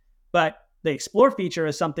CryptoPunks.app. But the explore feature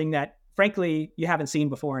is something that, frankly, you haven't seen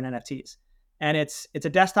before in NFTs. And it's a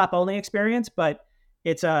desktop only experience, but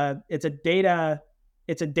it's a data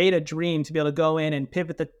dream to be able to go in and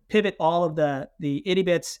pivot all of the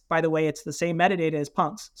ittybits. By the way, it's the same metadata as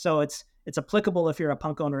punks, so it's applicable if you're a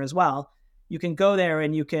punk owner as well. You can go there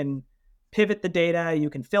and you can pivot the data, you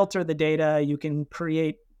can filter the data, you can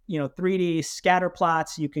create 3D scatter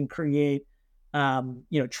plots, you can create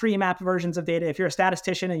tree map versions of data. If you're a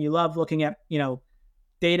statistician and you love looking at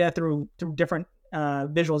data through different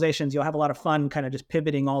visualizations, you'll have a lot of fun kind of just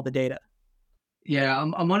pivoting all the data. Yeah,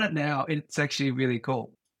 I'm on it now. It's actually really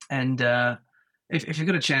cool. And if you've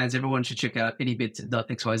got a chance, everyone should check out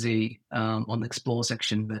ittybits.xyz on the explore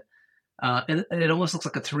section. But it almost looks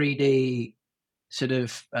like a 3D sort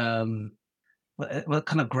of, what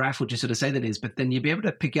kind of graph would you sort of say that is? But then you'll be able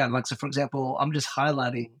to pick out, like, so for example, I'm just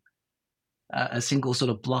highlighting a single sort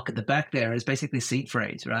of block at the back there is basically seed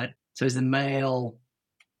phrase, right? So is the male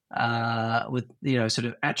with sort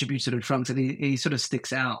of attributes sort of trunks, and he sort of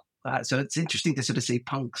sticks out. So it's interesting to sort of see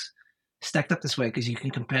punks stacked up this way, because you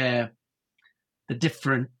can compare the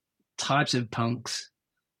different types of punks,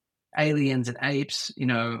 aliens and apes,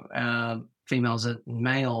 females and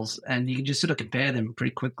males, and you can just sort of compare them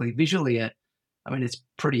pretty quickly visually. It's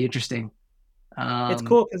pretty interesting. It's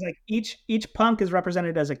cool because like each punk is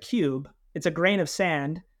represented as a cube. It's a grain of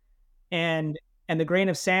sand, and the grain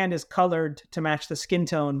of sand is colored to match the skin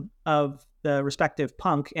tone of the respective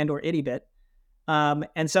punk and or ittybit.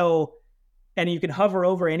 And you can hover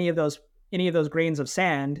over any of those grains of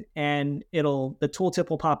sand, and the tooltip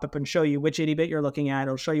will pop up and show you which ittybit you're looking at.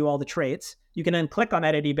 It'll show you all the traits. You can then click on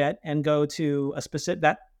that ittybit and go to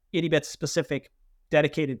that ittybit specific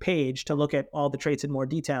dedicated page to look at all the traits in more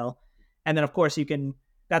detail. And then of course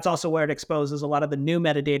that's also where it exposes a lot of the new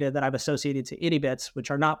metadata that I've associated to ittybits,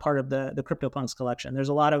 which are not part of the CryptoPunks collection. There's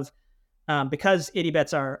a lot of, because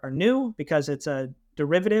ittybits are new, because it's a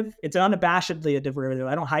derivative, it's unabashedly a derivative.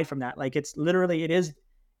 I don't hide from that. Like it's literally, it is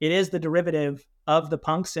the derivative of the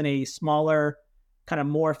punks in a smaller, kind of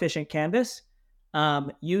more efficient canvas,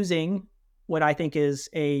 using what I think is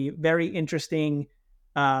a very interesting,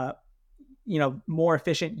 more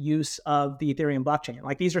efficient use of the Ethereum blockchain.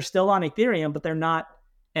 Like these are still on Ethereum, but they're not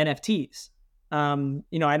NFTs. I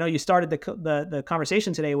know you started the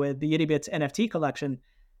conversation today with the ittybits NFT collection.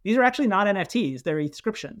 These are actually not NFTs. They're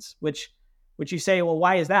inscriptions, which you say, well,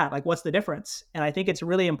 why is that? Like, what's the difference? And I think it's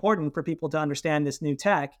really important for people to understand this new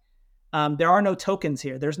tech. There are no tokens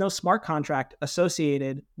here. There's no smart contract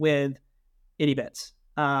associated with ittybits.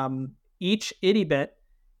 Each ittybit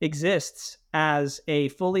exists as a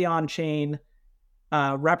fully on-chain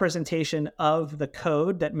representation of the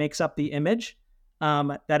code that makes up the image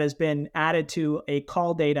that has been added to a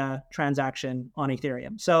call data transaction on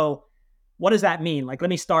Ethereum. So what does that mean? Like, let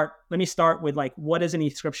me start with like, what is an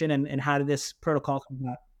inscription and how did this protocol come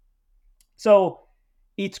about? So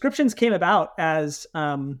inscriptions came about as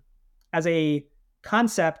a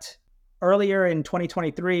concept earlier in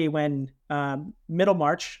 2023 when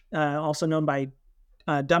Middlemarch, also known by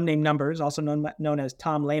dumb name numbers, also known as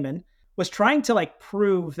Tom Lehman, was trying to like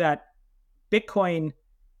prove that Bitcoin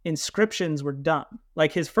inscriptions were dumb.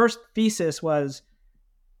 Like his first thesis was,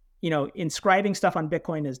 inscribing stuff on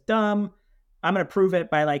Bitcoin is dumb. I'm going to prove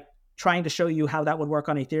it by like trying to show you how that would work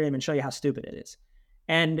on Ethereum and show you how stupid it is.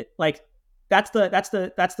 And like, that's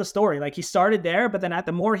the story. Like he started there, but then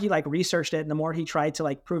the more he like researched it and the more he tried to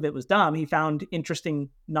like prove it was dumb, he found interesting,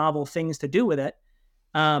 novel things to do with it.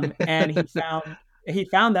 And he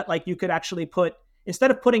found that like you could actually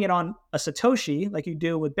instead of putting it on a Satoshi, like you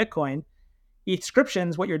do with Bitcoin,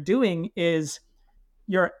 inscriptions, what you're doing is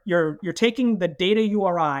you're taking the data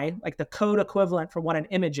URI, like the code equivalent for what an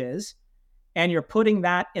image is, and you're putting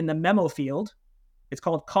that in the memo field. It's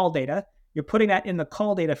called call data. You're putting that in the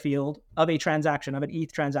call data field of a transaction, of an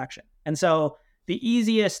ETH transaction. And so the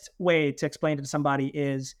easiest way to explain it to somebody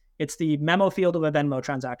is it's the memo field of a Venmo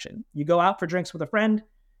transaction. You go out for drinks with a friend.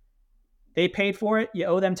 They paid for it. You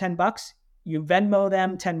owe them $10. You Venmo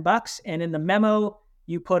them $10. And in the memo,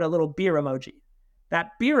 you put a little beer emoji.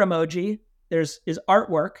 That beer emoji, is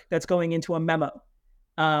artwork that's going into a memo.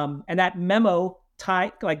 And that memo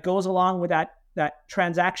goes along with that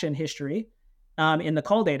transaction history in the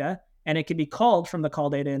call data, and it can be called from the call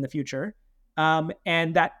data in the future.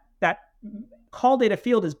 And that call data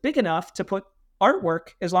field is big enough to put artwork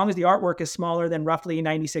as long as the artwork is smaller than roughly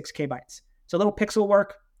 96 kbytes. So little pixel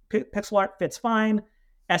art fits fine.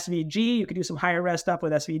 SVG, you could do some higher res stuff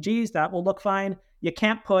with SVGs. That will look fine. You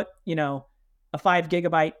can't put, a 5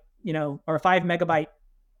 gigabyte, or a 5 megabyte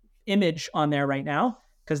image on there right now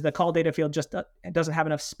because the call data field just doesn't have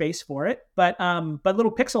enough space for it. But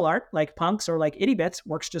little pixel art like punks or like ittybits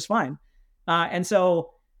works just fine. And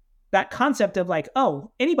so that concept of like,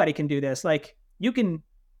 oh, anybody can do this. Like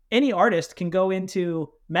any artist can go into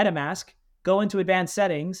MetaMask, go into advanced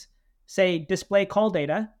settings, say display call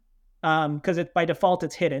data, because by default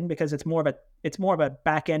it's hidden because it's more of a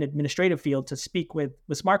back-end administrative field to speak with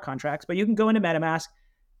smart contracts. But you can go into MetaMask,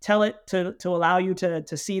 tell it to allow you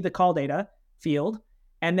to see the call data field,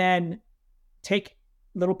 and then take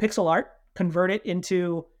little pixel art, convert it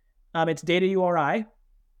into its data URI.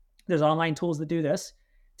 There's online tools that do this.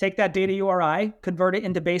 Take that data URI, convert it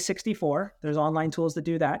into base 64. There's online tools that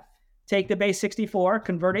do that. Take the base 64,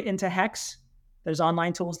 convert it into hex. There's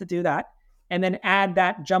online tools that do that. And then add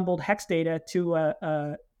that jumbled hex data to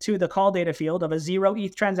the call data field of a 0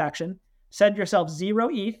 ETH transaction. Send yourself 0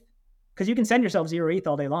 ETH, because you can send yourself 0 ETH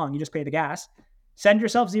all day long. You just pay the gas. Send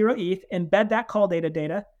yourself 0 ETH, embed that call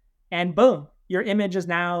data, and boom, your image is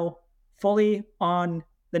now fully on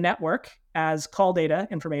the network as call data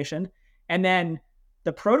information. And then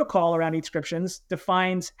the protocol around Ethscriptions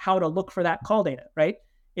defines how to look for that call data, right?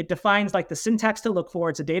 It defines like the syntax to look for.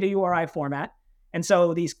 It's a data URI format. And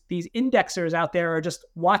so these indexers out there are just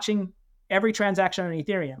watching every transaction on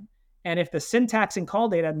Ethereum. And if the syntax and call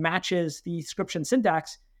data matches the Ethscription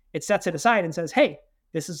syntax, it sets it aside and says, hey,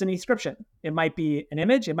 this is an Ethscription. It might be an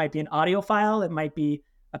image, it might be an audio file, it might be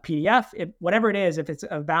a PDF, whatever it is. If it's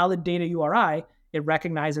a valid data URI, it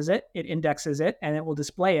recognizes it, it indexes it, and it will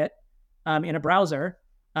display it in a browser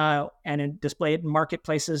and display it in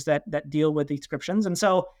marketplaces that deal with Ethscriptions. And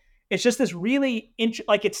so it's just this really,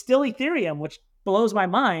 like it's still Ethereum, which blows my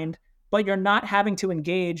mind, but you're not having to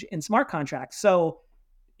engage in smart contracts. So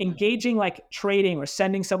engaging like trading or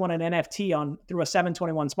sending someone an NFT through a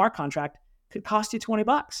 721 smart contract could cost you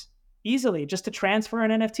 $20 easily just to transfer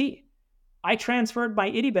an NFT. I transferred my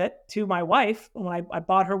ittybit to my wife when I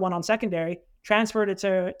bought her one on secondary, transferred it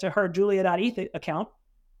to her Julia.eth account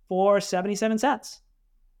for 77 cents.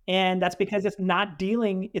 And that's because you're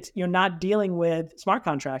not dealing with smart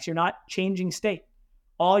contracts. You're not changing state.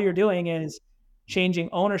 All you're doing is changing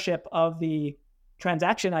ownership of the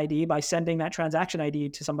transaction ID by sending that transaction ID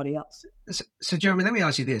to somebody else. So Jeremy, let me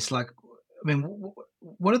ask you this: like, I mean,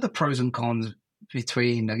 what are the pros and cons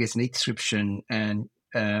between, I guess, an Ethscription and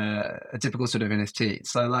a typical sort of NFT?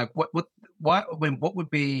 So, like, what would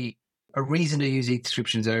be a reason to use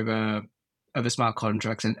Ethscriptions over smart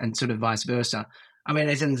contracts and sort of vice versa? I mean,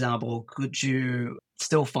 as an example, could you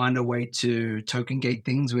still find a way to token gate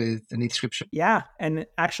things with an Ethscription? Yeah, and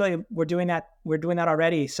actually, we're doing that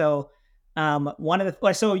already. So,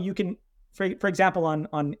 so you can, for example,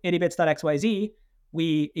 on ittybits.xyz,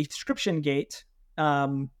 we Ethscription gate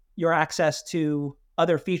your access to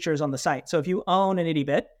other features on the site. So if you own an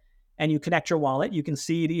ittybit and you connect your wallet, you can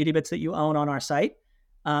see the ittybits that you own on our site.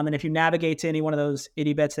 And if you navigate to any one of those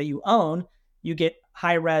ittybits that you own, you get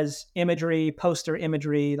high-res imagery, poster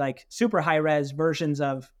imagery, like super high-res versions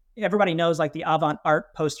of, everybody knows like the Avant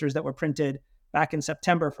Art posters that were printed back in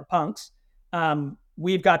September for punks.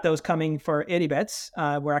 We've got those coming for ittybits.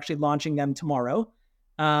 We're actually launching them tomorrow.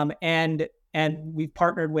 And we've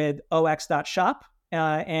partnered with ox.shop.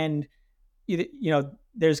 And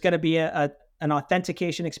there's going to be an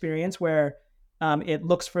authentication experience where it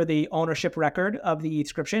looks for the ownership record of the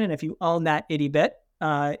Ethscription. And if you own that ittybit,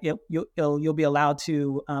 you'll be allowed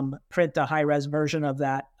to print a high-res version of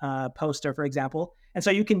that poster, for example. And so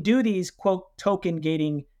you can do these, quote, token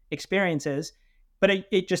gating experiences, but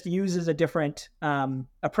it just uses a different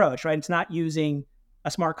approach, right? It's not using a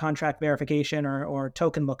smart contract verification or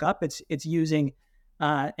token lookup. It's using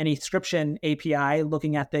an Ethscription API,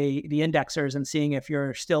 looking at the indexers and seeing if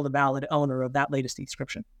you're still the valid owner of that latest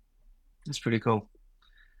Ethscription. That's pretty cool.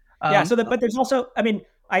 Yeah. But there's also, I mean,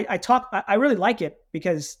 I really like it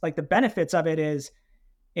because like the benefits of it is,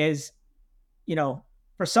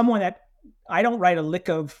 for someone that I don't write a lick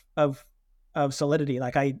of Solidity.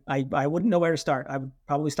 Like I wouldn't know where to start. I would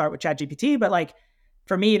probably start with ChatGPT, but like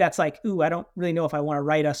for me, that's like, I don't really know if I want to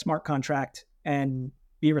write a smart contract and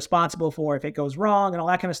be responsible for if it goes wrong and all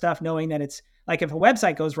that kind of stuff, knowing that it's like, if a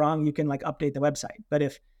website goes wrong, you can like update the website. But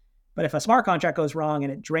if a smart contract goes wrong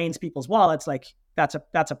and it drains people's wallets, like that's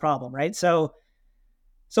a problem, right? So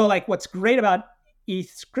like what's great about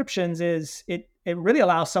Ethscriptions is it really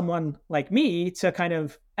allows someone like me to kind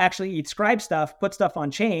of actually Ethscribe stuff, put stuff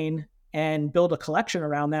on chain, and build a collection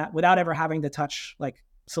around that without ever having to touch like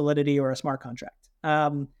Solidity or a smart contract.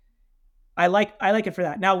 I like it for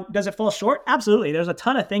that. Now, does it fall short? Absolutely. There's a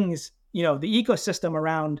ton of things, the ecosystem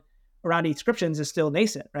around Ethscriptions is still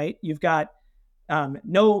nascent, right? You've got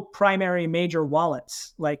no primary major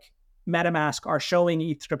wallets like MetaMask are showing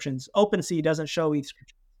Ethscriptions. OpenSea doesn't show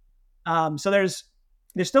Ethscriptions. So there's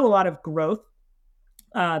still a lot of growth.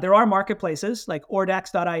 There are marketplaces like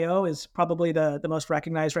Ordax.io is probably the most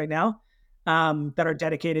recognized right now that are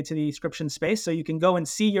dedicated to the Ethscription space. So you can go and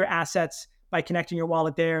see your assets by connecting your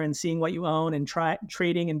wallet there and seeing what you own and try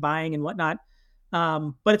trading and buying and whatnot.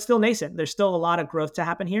 But it's still nascent. There's still a lot of growth to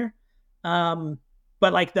happen here.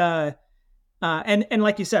 But like and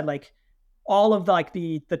like you said, like all of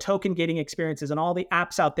the token gating experiences and all the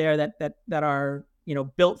apps out there that are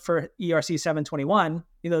built for ERC 721,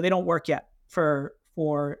 they don't work yet for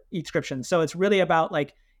Ethscriptions. So it's really about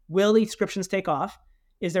like, will Ethscriptions take off?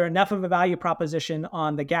 Is there enough of a value proposition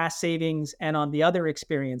on the gas savings and on the other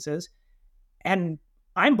experiences? And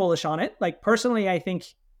I'm bullish on it. Like personally, I think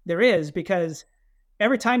there is, because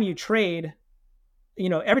every time you trade,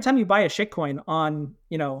 every time you buy a shitcoin on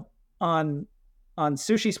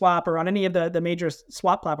Sushi Swap or on any of the major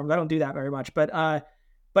swap platforms, I don't do that very much, but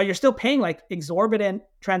you're still paying like exorbitant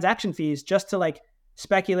transaction fees just to like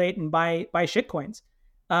speculate and buy shitcoins.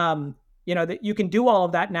 That you can do all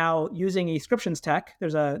of that now using Eatscription's tech.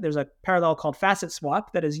 There's a parallel called Facet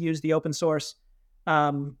Swap that has used the open source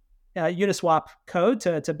Uniswap code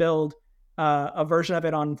to build a version of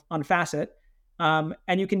it on Facet.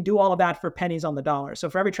 And you can do all of that for pennies on the dollar. So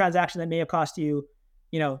for every transaction that may have cost you,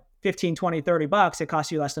 15, 20, $30, it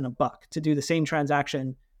costs you less than $1 to do the same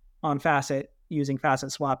transaction on Facet using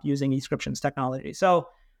Facet Swap, using Eatscription's technology. So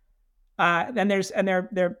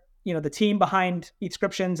the team behind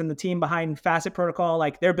Eatscriptions and the team behind Facet Protocol,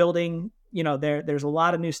 like they're building, there's a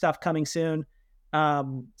lot of new stuff coming soon. So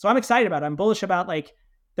I'm excited about it. I'm bullish about like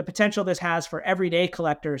the potential this has for everyday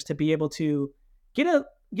collectors to be able to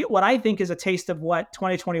get what I think is a taste of what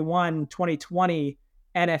 2021, 2020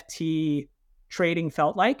 NFT trading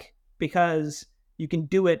felt like, because you can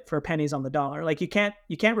do it for pennies on the dollar. Like you can't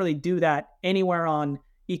really do that anywhere on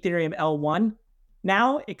Ethereum L1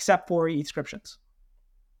 now, except for Eatscriptions,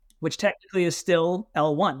 which technically is still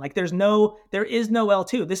L1. Like there is no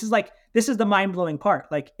L2. This is the mind-blowing part.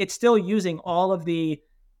 Like it's still using all of the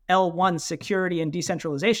L1 security and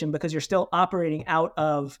decentralization because you're still operating out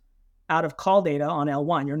of call data on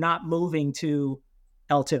L1. You're not moving to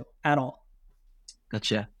L2 at all.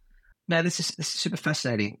 Gotcha. Man, this is super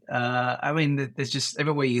fascinating. There's just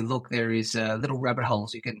everywhere you look, there is little rabbit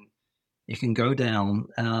holes you can go down.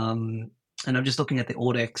 And I'm just looking at the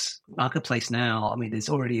Audex marketplace now. I mean, there's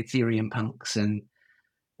already Ethereum punks and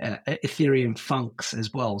Ethereum funks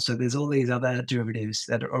as well. So there's all these other derivatives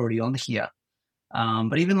that are already on here.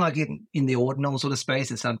 But even like in the ordinal sort of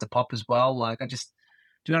space, it's starting to pop as well. Like to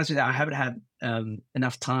be honest with you, I haven't had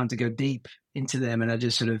enough time to go deep into them, and I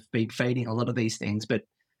just sort of been fading a lot of these things. But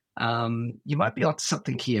you might be onto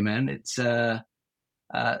something here, man. It's first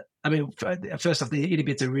off, the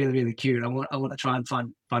ittybits are really, really cute. I want to try and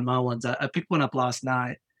find my ones. I picked one up last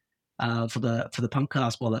night for the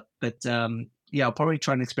Punkcast wallet, but I'll probably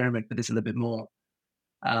try and experiment with this a little bit more.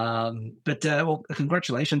 Well,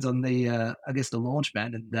 congratulations on the the launch,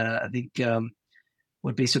 man, and I think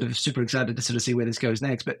would be sort of super excited to sort of see where this goes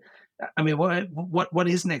next. But I mean, what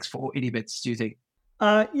is next for ittybits, do you think?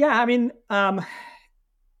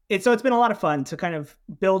 It's been a lot of fun to kind of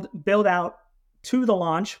build out to the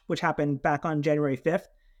launch, which happened back on January 5th.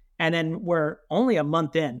 And then we're only a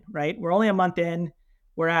month in, right? We're only a month in.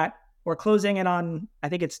 We're closing in on, I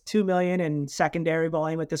think it's 2 million in secondary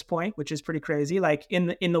volume at this point, which is pretty crazy. Like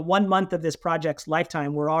in the 1 month of this project's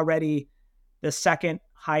lifetime, we're already the second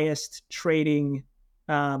highest trading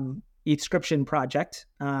Eatscription project.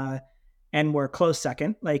 And we're close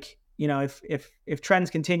second. Like, if trends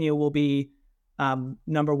continue, we'll be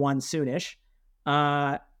number one soonish.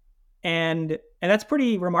 And that's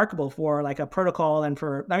pretty remarkable for like a protocol, and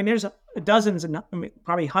there's dozens and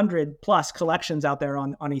probably 100+ collections out there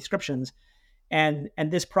on Eatscriptions, and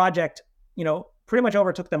this project, pretty much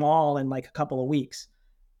overtook them all in like a couple of weeks.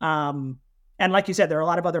 And like you said, there are a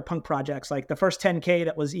lot of other punk projects. Like the first 10K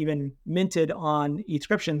that was even minted on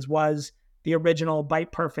Eatscriptions was the original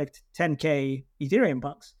Byte Perfect 10K Ethereum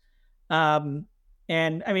punks. And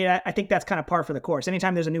I think that's kind of par for the course.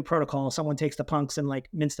 Anytime there's a new protocol, someone takes the punks and like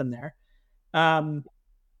mints them there.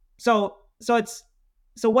 So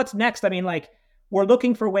what's next? We're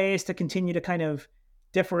looking for ways to continue to kind of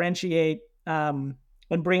differentiate and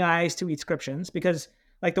bring eyes to Eatscriptions, because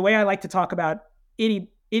like the way I like to talk about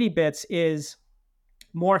ittybits is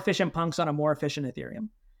more efficient punks on a more efficient Ethereum.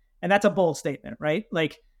 And that's a bold statement, right?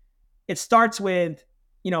 Like it starts with,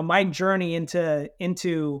 my journey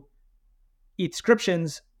into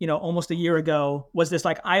Eatscriptions, almost a year ago, was this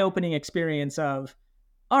like eye-opening experience of,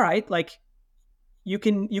 all right, like you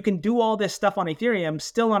can do all this stuff on Ethereum,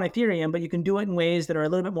 still on Ethereum, but you can do it in ways that are a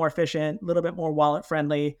little bit more efficient, a little bit more wallet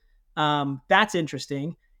friendly. That's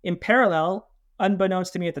interesting. In parallel,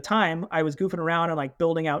 unbeknownst to me at the time, I was goofing around and like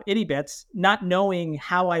building out ittybits, not knowing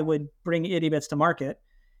how I would bring ittybits to market.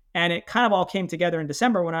 And it kind of all came together in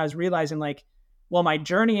December when I was realizing like, well, my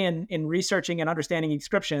journey in researching and understanding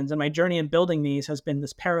Eatscriptions and my journey in building these has been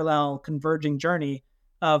this parallel converging journey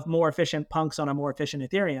of more efficient punks on a more efficient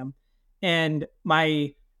Ethereum. And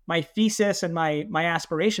my thesis and my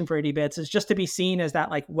aspiration for ittybits is just to be seen as that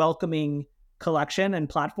like welcoming collection and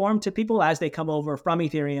platform to people as they come over from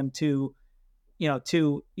Ethereum to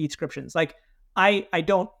Eatscriptions. Like I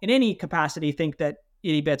don't in any capacity think that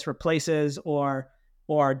ittybits replaces or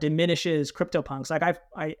diminishes CryptoPunks. Like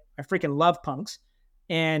I freaking love punks,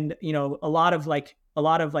 and a lot of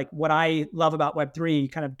what I love about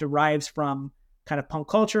Web3 kind of derives from kind of punk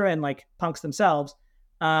culture and like punks themselves.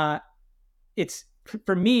 It's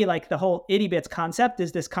for me like the whole ittybits concept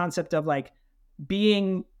is this concept of like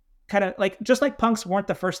being kind of like, just like punks weren't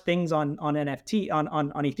the first things on NFT,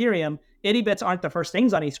 on Ethereum, ittybits aren't the first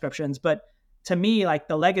things on inscriptions. But to me, like,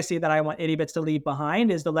 the legacy that I want ittybits to leave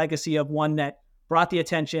behind is the legacy of one that brought the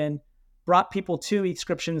attention, brought people to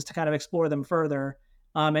inscriptions to kind of explore them further,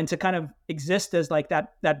 and to kind of exist as like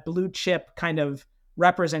that blue chip kind of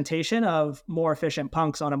representation of more efficient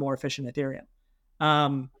punks on a more efficient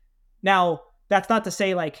Ethereum. Now, that's not to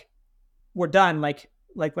say like we're done, like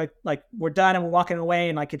we're done and we're walking away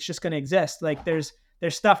and like it's just going to exist. Like there's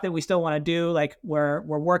stuff that we still want to do. Like we're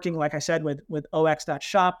working, like I said, with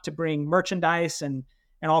ox.shop to bring merchandise and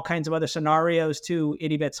all kinds of other scenarios to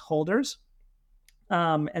ittybits holders.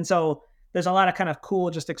 And so there's a lot of kind of cool,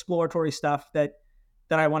 just exploratory stuff that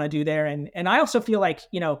I want to do there. And I also feel like,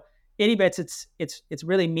 ittybits, it's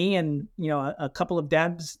really me and, a couple of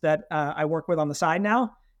devs that I work with on the side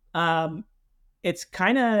now. It's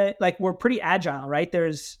kind of like we're pretty agile, right?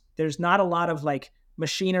 There's not a lot of like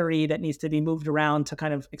machinery that needs to be moved around to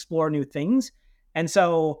kind of explore new things. And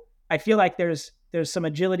so I feel like there's some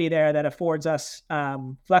agility there that affords us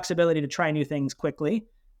flexibility to try new things quickly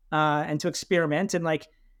and to experiment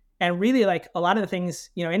and really like a lot of the things,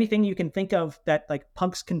 anything you can think of that like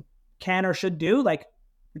punks can or should do, like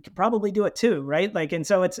we could probably do it too, right? Like, and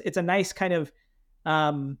so it's a nice kind of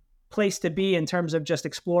place to be in terms of just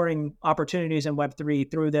exploring opportunities in Web3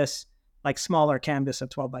 through this like smaller canvas of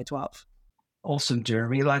 12 by 12. Awesome,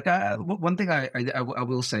 Jeremy. Like one thing I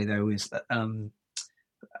will say though is that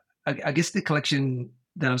I guess the collection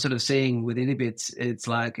that I'm sort of seeing with ittybits, it's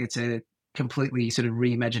a completely sort of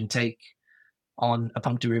reimagined take on a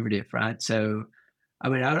punk derivative, right? So I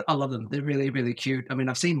mean, I love them. They're really, really cute. I mean,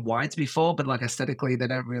 I've seen whites before, but like aesthetically, they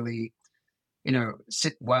don't really,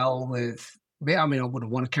 sit well with. I mean, I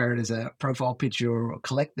wouldn't want to carry it as a profile picture or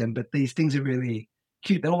collect them, but these things are really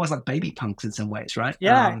cute. They're almost like baby punks in some ways, right?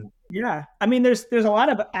 Yeah, yeah. I mean, there's a lot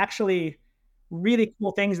of actually really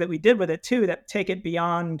cool things that we did with it too that take it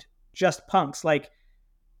beyond just punks. Like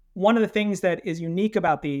one of the things that is unique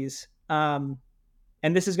about these, and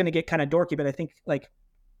this is going to get kind of dorky, but I think like,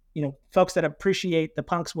 folks that appreciate the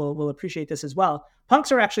punks will appreciate this as well.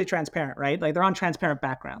 Punks are actually transparent, right? Like they're on transparent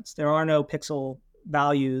backgrounds. There are no pixel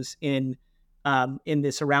values in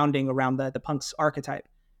the surrounding around the punks archetype.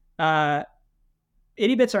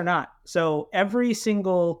 Ittybits are not. So every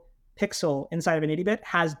single pixel inside of an ittybit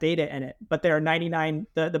has data in it, but there are 99,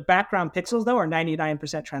 the background pixels though are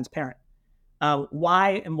 99% transparent.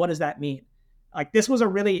 Why and what does that mean? Like this was a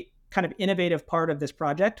really kind of innovative part of this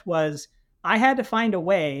project was I had to find a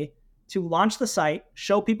way to launch the site,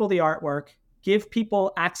 show people the artwork, give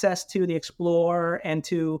people access to the Explorer and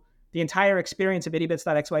to the entire experience of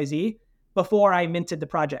ittybits.xyz before I minted the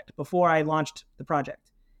project, before I launched the project.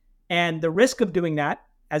 And the risk of doing that,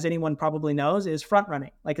 as anyone probably knows, is front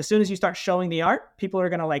running. Like as soon as you start showing the art, people are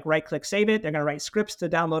going to like right click, save it. They're going to write scripts to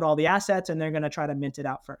download all the assets and they're going to try to mint it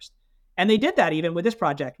out first. And they did that even with this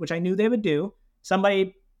project, which I knew they would do.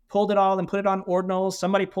 Somebody pulled it all and put it on ordinals.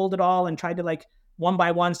 Somebody pulled it all and tried to like one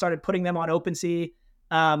by one started putting them on OpenSea.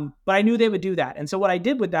 But I knew they would do that. And so what I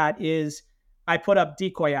did with that is I put up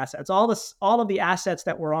decoy assets. All of the assets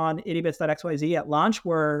that were on ittybits.xyz at launch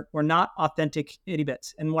were not authentic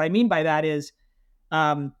ittybits. And what I mean by that is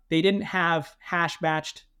they didn't have hash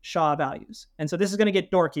matched SHA values. And so this is going to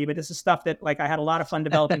get dorky, but this is stuff that like I had a lot of fun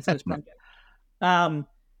developing for this project.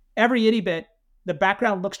 Every ittybit, the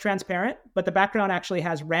background looks transparent, but the background actually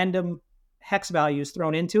has random hex values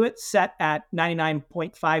thrown into it set at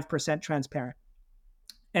 99.5% transparent.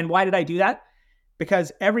 And why did I do that?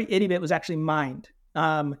 Because every ittybit was actually mined.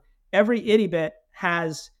 Every ittybit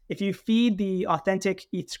has, if you feed the authentic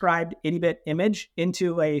ETH-scribed ittybit image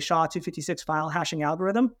into a SHA-256 file hashing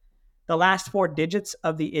algorithm, the last 4 digits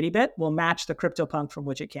of the ittybit will match the CryptoPunk from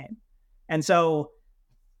which it came. And so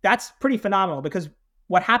that's pretty phenomenal because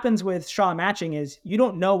what happens with SHA matching is you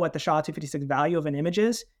don't know what the SHA-256 value of an image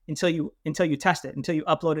is until you test it, until you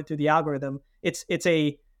upload it through the algorithm. It's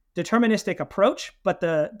a deterministic approach, but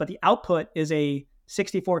the output is a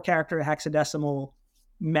 64 character hexadecimal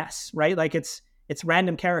mess, right? Like it's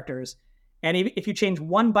random characters. And if you change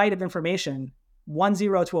 1 byte of information, 1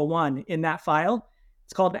 0 to a 1 in that file,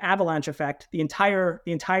 it's called an avalanche effect. The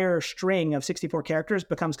entire string of 64 characters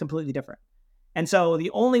becomes completely different. And so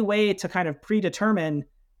the only way to kind of predetermine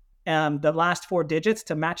the last 4 digits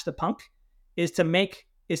to match the punk is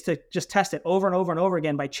to just test it over and over and over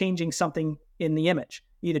again by changing something in the image,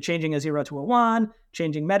 either changing a 0 to a 1,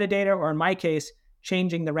 changing metadata, or in my case,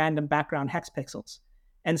 changing the random background hex pixels.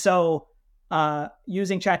 And so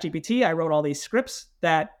using ChatGPT, I wrote all these scripts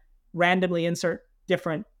that randomly insert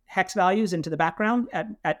different hex values into the background at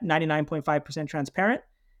 99.5% transparent.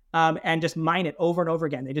 and just mine it over and over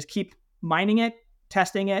again. They just keep mining it,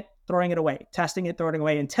 testing it, throwing it away, testing it, throwing it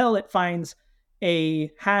away until it finds a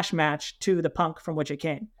hash match to the punk from which it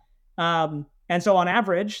came. And so on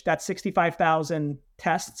average, that's 65,000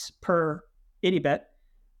 tests per ittybit.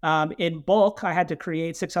 In bulk, I had to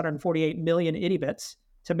create 648 million ittybits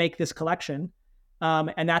to make this collection.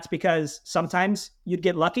 And that's because sometimes you'd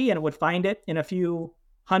get lucky and it would find it in a few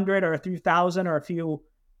hundred or a few thousand or a few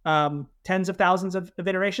tens of thousands of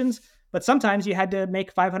iterations. But sometimes you had to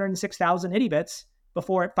make 506,000 ittybits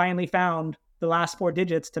before it finally found the last 4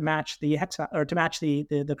 digits to match the hex or to match the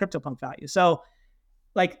CryptoPunk value. So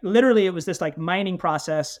like literally it was this like mining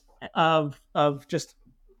process of just,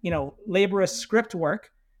 laborious script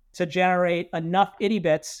work to generate enough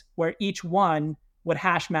ittybits where each one would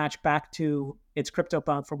hash match back to its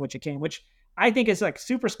CryptoPunk from which it came, which I think is like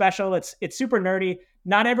super special. It's super nerdy.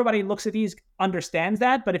 Not everybody looks at these, understands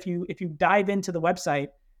that, but if you dive into the website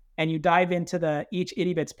and you dive into the each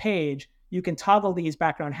ittybits page, you can toggle these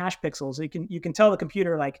background hash pixels. You can tell the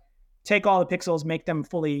computer like take all the pixels, make them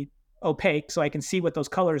fully opaque so I can see what those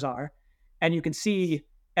colors are, and you can see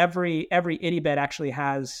every ittybit actually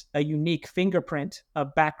has a unique fingerprint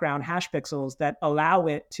of background hash pixels that allow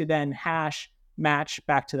it to then hash match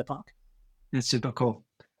back to the punk. That's super cool.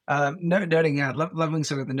 Nerding out, loving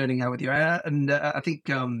sort of the nerding out with you, and I think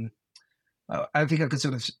I could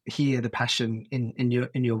sort of hear the passion in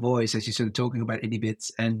your voice as you're sort of talking about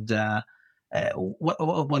ittybits. And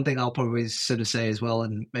one thing I'll probably sort of say as well,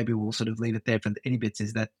 and maybe we'll sort of leave it there for the ittybits,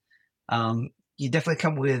 is that you definitely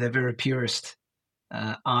come with a very purist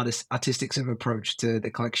artistic sort of approach to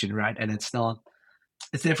the collection, right? And it's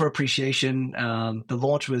there for appreciation. The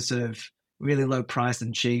launch was sort of really low priced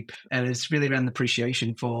and cheap, and it's really around the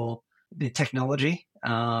appreciation for the technology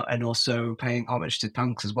and also paying homage to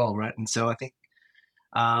punks as well, right? And so I think,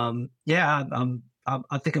 I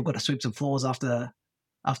think I'm going to sweep some floors after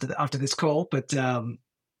this call, but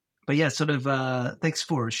yeah, sort of thanks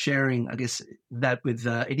for sharing, I guess, that with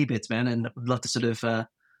ittybits, man, and I'd love to sort of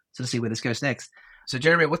see where this goes next. So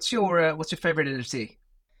Jeremy, what's your favorite NFT?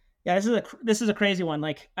 Yeah, this is a crazy one.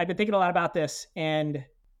 Like I've been thinking a lot about this, and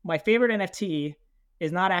my favorite NFT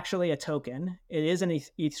is not actually a token. It is an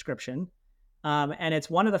ETH-scription. And it's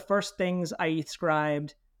one of the first things I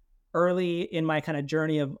ETH-scribed early in my kind of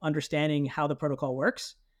journey of understanding how the protocol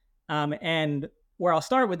works. And where I'll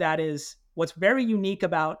start with that is what's very unique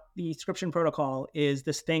about the ETH-scription protocol is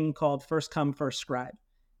this thing called first come, first scribe.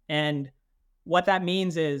 And what that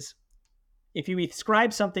means is if you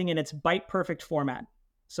ETH-scribe something in its byte perfect format,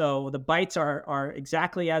 so the bytes are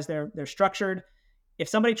exactly as they're structured. If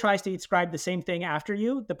somebody tries to ETH-scribe the same thing after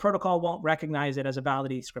you, the protocol won't recognize it as a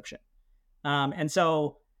valid ETH-scription. And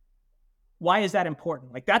so why is that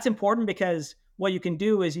important? Like that's important because what you can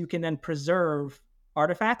do is you can then preserve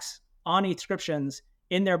artifacts on ETH-scriptions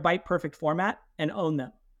in their byte perfect format and own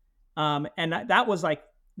them. And that was like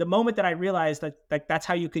the moment that I realized that like that's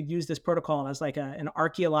how you could use this protocol as like an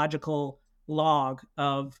archaeological log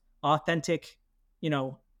of authentic,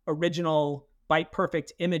 original byte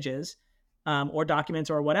perfect images or documents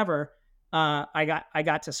or whatever. I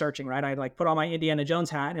got to searching, right? I like put on my Indiana Jones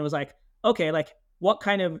hat and it was like, okay, like what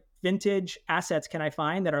kind of vintage assets can I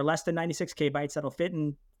find that are less than 96 bytes that'll fit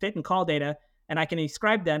in call data, and I can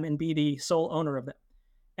ascribe them and be the sole owner of them.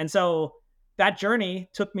 And so that journey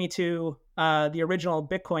took me to the original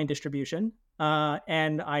Bitcoin distribution,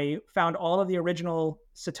 and I found all of the original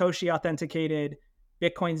Satoshi authenticated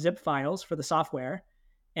Bitcoin zip files for the software.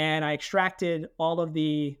 And I extracted all of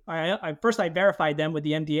I verified them with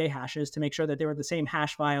the MDA hashes to make sure that they were the same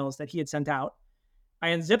hash files that he had sent out. I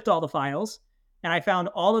unzipped all the files and I found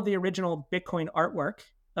all of the original Bitcoin artwork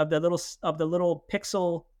of the little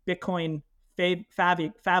pixel Bitcoin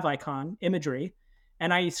fav icon imagery.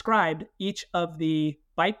 And I ascribed each of the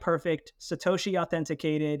byte perfect Satoshi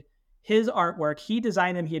authenticated his artwork. He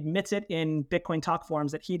designed them. He admits it in Bitcoin talk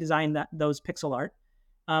forums that he designed those pixel art.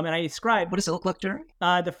 And I ascribed. What does it look like, Jeremy?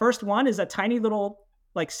 The first one is a tiny little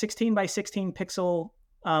like 16 by 16 pixel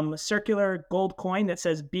circular gold coin that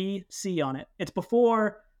says BC on it. It's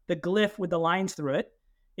before the glyph with the lines through it.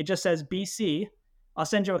 It just says BC. I'll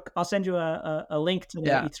send you a link to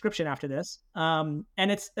the inscription after this. And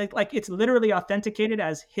it's like it's literally authenticated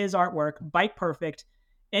as his artwork, byte perfect.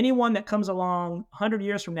 Anyone that comes along 100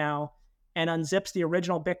 years from now and unzips the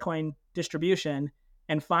original Bitcoin distribution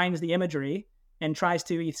and finds the imagery and tries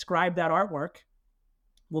to ascribe that artwork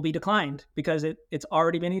will be declined because it's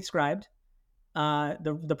already been ascribed.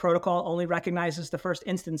 The protocol only recognizes the first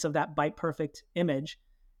instance of that byte perfect image,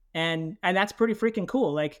 and that's pretty freaking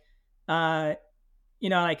cool. Like,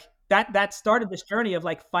 like that started this journey of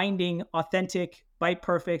like finding authentic byte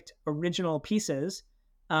perfect original pieces,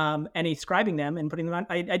 and inscribing them and putting them on.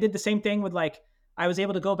 I did the same thing with like, I was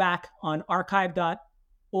able to go back on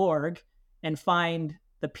archive.org and find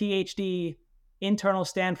the PhD internal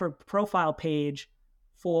Stanford profile page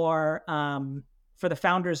for the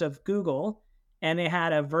founders of Google. And they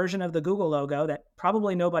had a version of the Google logo that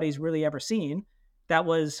probably nobody's really ever seen, that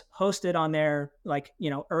was hosted on their like,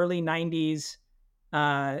 early 90s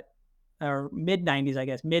or mid 90s, I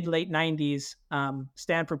guess, late 90s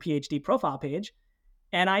Stanford PhD profile page.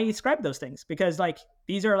 And I inscribed those things because like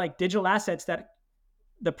these are like digital assets that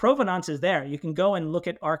the provenance is there. You can go and look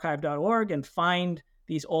at archive.org and find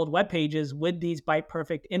these old web pages with these byte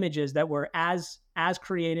perfect images that were as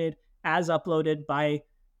created, as uploaded by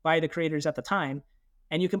the creators at the time.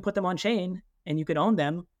 And you can put them on chain and you can own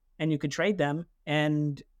them and you can trade them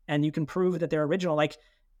and you can prove that they're original. Like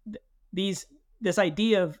this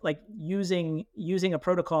idea of like using a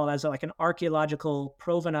protocol as like an archaeological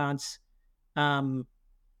provenance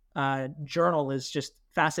journal is just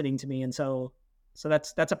fascinating to me. And so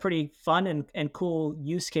that's a pretty fun and cool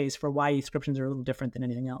use case for why inscriptions are a little different than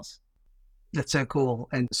anything else. That's so cool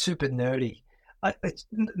and super nerdy.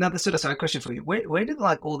 Another sort of side question for you. Where did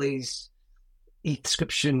like all these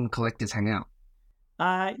inscription collectors hang out?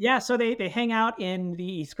 Yeah, so they hang out in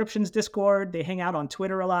the inscriptions Discord. They hang out on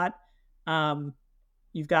Twitter a lot.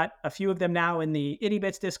 You've got a few of them now in the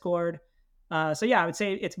ittybits Discord. So yeah, I would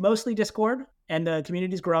say it's mostly Discord, and the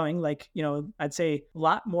community is growing. Like, I'd say a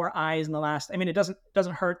lot more eyes in the last. I mean, it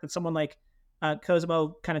doesn't hurt that someone like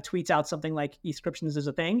Cosmo kind of tweets out something like inscriptions is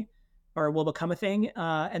a thing, or will become a thing,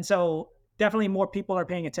 and so definitely more people are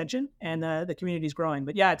paying attention, and the community is growing.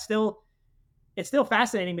 But yeah, it's still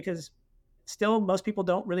fascinating because still most people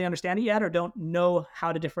don't really understand it yet, or don't know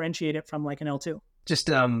how to differentiate it from like an L2. Just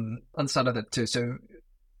on the side of that too. So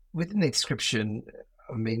within the inscription,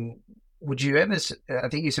 I mean, would you ever? I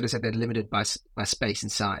think you sort of said they're limited by space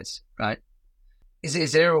and size, right?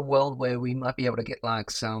 Is there a world where we might be able to get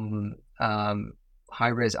like some high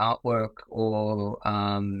res artwork or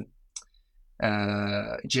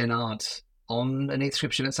gen art on an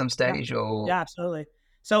inscription at some stage? Yeah, absolutely.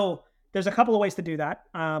 So there's a couple of ways to do that.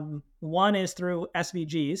 One is through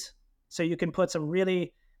SVGs. So you can put some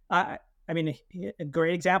really, a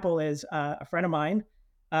great example is a friend of mine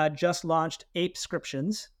just launched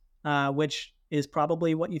Apescriptions, which is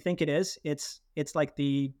probably what you think it is. It's like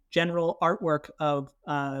the general artwork of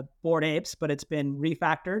Bored Apes, but it's been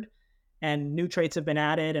refactored and new traits have been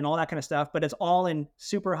added and all that kind of stuff. But it's all in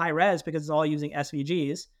super high res because it's all using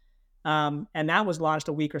SVGs. And that was launched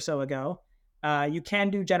a week or so ago. You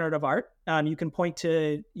can do generative art. You can point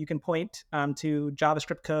to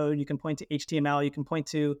JavaScript code. You can point to HTML. You can point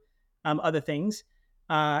to other things.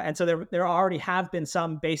 And so there already have been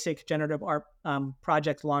some basic generative art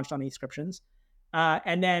projects launched on inscriptions.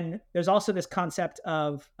 And then there's also this concept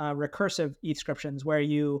of recursive inscriptions, where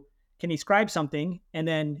you can inscribe something, and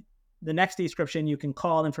then the next inscription you can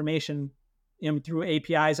call information through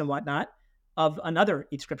APIs and whatnot of another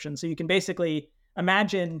inscription. So you can basically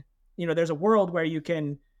imagine, there's a world where you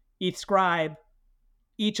can inscribe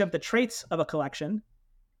each of the traits of a collection,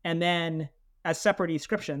 and then as separate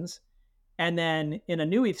inscriptions. And then in a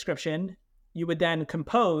new inscription, you would then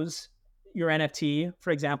compose your NFT, for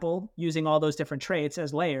example, using all those different traits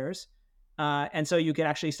as layers. And so you could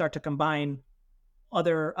actually start to combine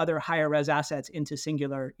other higher res assets into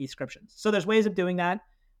singular inscriptions. So there's ways of doing that.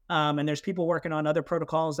 And there's people working on other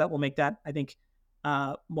protocols that will make that, I think,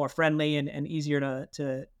 more friendly and easier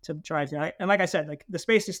to drive through. And like I said, like the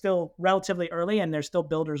space is still relatively early, and there's still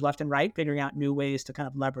builders left and right figuring out new ways to kind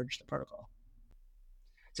of leverage the protocol.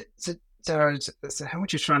 So how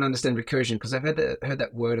would you try and understand recursion? Because I've heard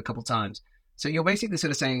that word a couple of times. So you're basically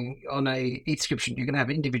sort of saying on a inscription, you're going to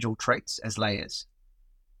have individual traits as layers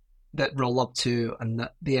that roll up to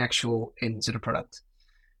the actual end sort of product.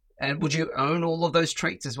 And would you own all of those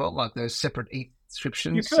traits as well, like those separate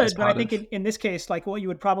inscriptions? You could, but I think in this case, like what you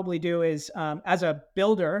would probably do is, as a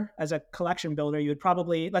builder, as a collection builder, you would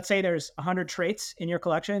probably, let's say there's 100 traits in your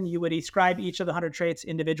collection, you would inscribe each of the 100 traits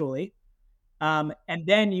individually. And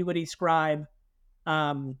then you would inscribe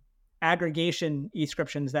aggregation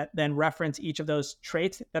inscriptions that then reference each of those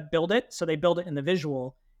traits that build it. So they build it in the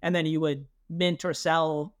visual, and then you would mint or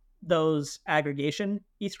sell those aggregation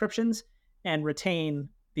inscriptions and retain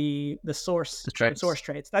the source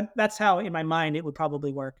traits. That's how, in my mind, it would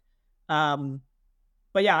probably work. But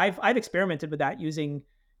yeah, I've experimented with that using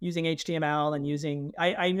HTML and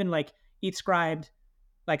I even like inscribed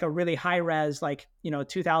like a really high res, like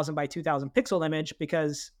 2000 by 2000 pixel image,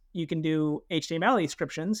 because you can do HTML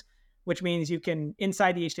inscriptions, which means you can,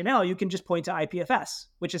 inside the HTML, you can just point to IPFS,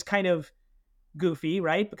 which is kind of goofy,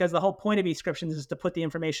 right? Because the whole point of e-scriptions is to put the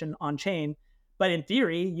information on chain. But in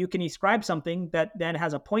theory, you can e-scribe something that then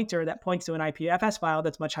has a pointer that points to an IPFS file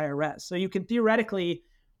that's much higher res. So you can theoretically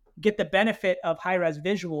get the benefit of high res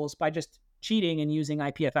visuals by just cheating and using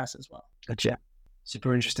IPFS as well. Gotcha.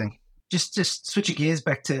 Super interesting. Just switching gears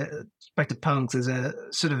back to punks. There's a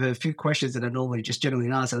sort of a few questions that I normally just generally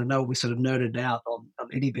ask, and I know we sort of nerded out on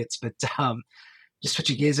ittybits, but just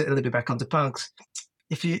switching gears a little bit back onto punks.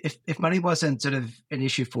 If money wasn't sort of an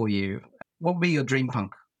issue for you, what would be your dream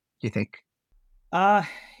punk, do you think?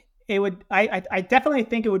 It would. I definitely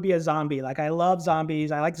think it would be a zombie. Like, I love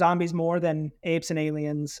zombies. I like zombies more than apes and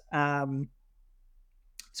aliens. So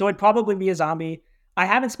it'd probably be a zombie. I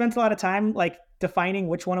haven't spent a lot of time like defining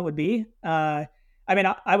which one it would be. I mean,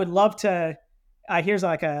 I would love to. Here's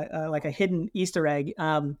like a hidden Easter egg.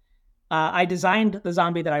 I designed the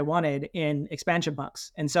zombie that I wanted in expansion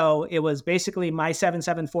punks, and so it was basically my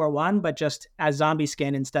 7741, but just as zombie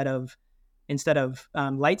skin instead of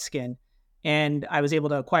light skin. And I was able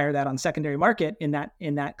to acquire that on secondary market in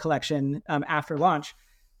that collection after launch.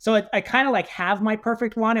 So I kind of like have my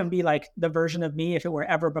perfect one. It would be like the version of me if it were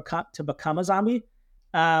ever become a zombie.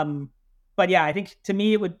 But yeah, I think to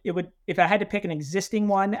me it would if I had to pick an existing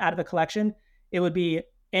one out of the collection, it would be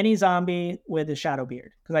any zombie with a shadow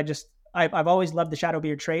beard, because I've always loved the shadow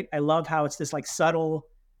beard trait. I love how it's this like subtle.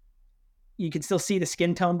 You can still see the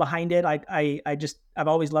skin tone behind it. I've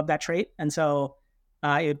always loved that trait, and so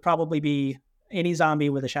it would probably be any zombie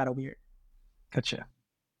with a shadow beard. Gotcha.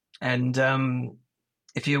 And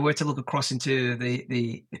if you were to look across into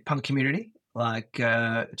the punk community, like,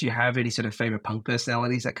 do you have any sort of favorite punk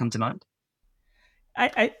personalities that come to mind?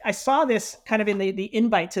 I saw this kind of in the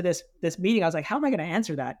invite to this meeting. I was like, how am I going to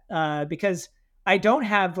answer that? Because I don't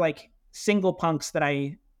have like single punks that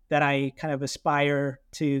I kind of aspire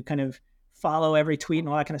to kind of follow every tweet and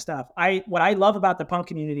all that kind of stuff. What I love about the punk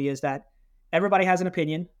community is that everybody has an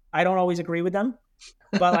opinion. I don't always agree with them,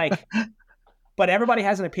 but but everybody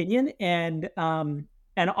has an opinion, and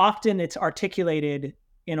often it's articulated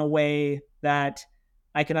in a way that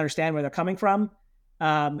I can understand where they're coming from.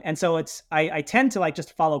 And so I tend to like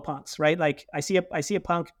just follow punks, right? Like I see a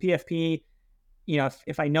punk PFP, you know,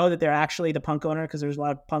 if I know that they're actually the punk owner, because there's a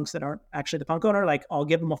lot of punks that aren't actually the punk owner, like I'll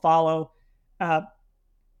give them a follow. And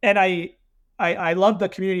I love the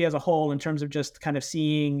community as a whole in terms of just kind of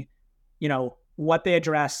seeing, you know, what they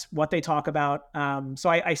address, what they talk about. So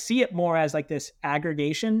I see it more as like this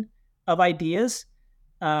aggregation of ideas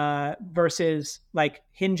versus like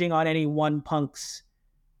hinging on any one punk's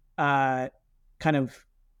kind of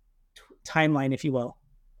timeline, if you will.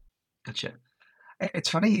 Gotcha. It's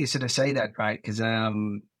funny you sort of say that, right? Because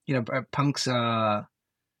you know, punks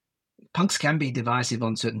can be divisive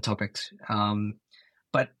on certain topics,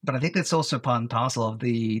 but I think that's also part and parcel of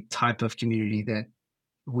the type of community that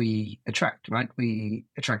we attract, right? We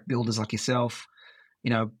attract builders like yourself,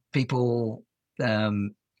 you know, people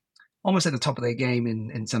almost at the top of their game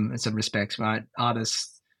in some respects, right?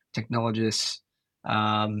 Artists, technologists,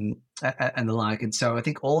 and the like. And so I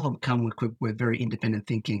think all of them come with very independent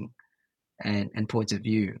thinking and points of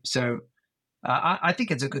view. So I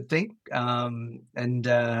think it's a good thing.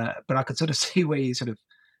 But I could sort of see where you're sort of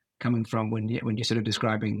coming from when you're sort of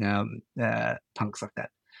describing punks like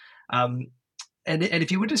that. And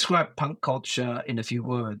if you would describe punk culture in a few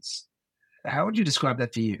words, how would you describe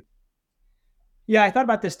that for you? Yeah, I thought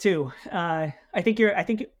about this too. I think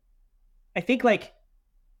like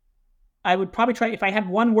I would probably try, if I had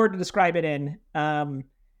one word to describe it in, I'm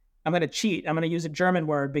going to cheat. I'm going to use a German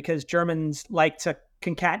word because Germans like to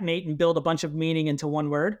concatenate and build a bunch of meaning into one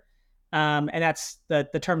word. And that's the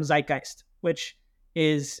term zeitgeist, which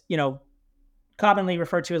is, you know, commonly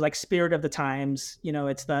referred to as like spirit of the times. You know,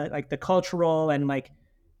 it's the cultural and like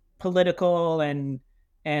political and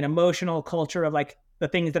emotional culture of like the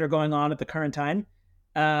things that are going on at the current time.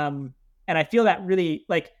 And I feel that really,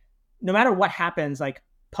 like, no matter what happens, like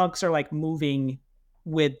punks are like moving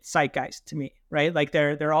with zeitgeist to me, right? Like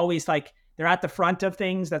they're always like, they're at the front of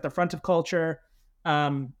things, at the front of culture.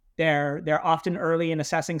 They're often early in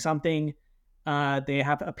assessing something. They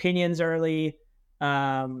have opinions early,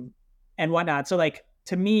 and whatnot. So like,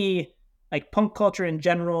 to me, like punk culture in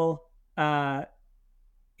general,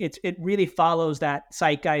 it really follows that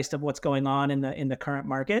zeitgeist of what's going on in the current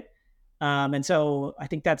market. And so I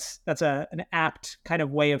think that's an apt kind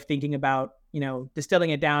of way of thinking about, you know, distilling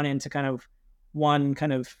it down into kind of one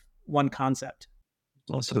concept.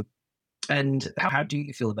 Awesome. And how do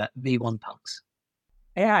you feel about V1 punks?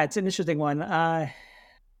 Yeah, it's an interesting one.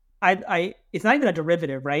 It's not even a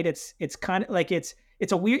derivative, right? It's kind of like it's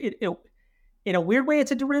a weird. in a weird way,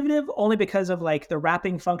 it's a derivative only because of like the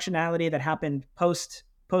wrapping functionality that happened post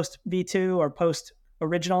V2 or post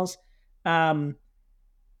originals. I mean,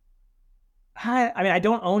 I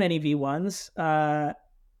don't own any V1s.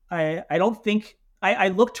 I don't think I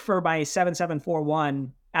looked for my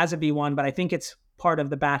 7741 as a V1, but I think it's part of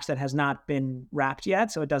the batch that has not been wrapped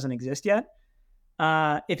yet, so it doesn't exist yet.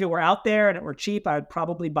 If it were out there and it were cheap, I would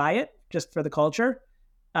probably buy it just for the culture.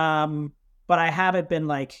 But I haven't been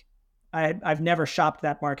like, I've never shopped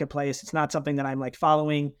that marketplace. It's not something that I'm like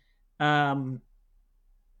following. I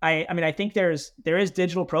mean, I think there is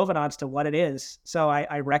digital provenance to what it is. So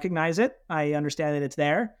I recognize it. I understand that it's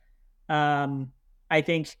there. I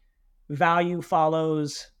think value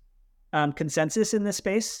follows consensus in this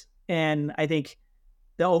space. And I think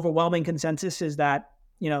the overwhelming consensus is that,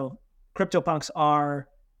 CryptoPunks are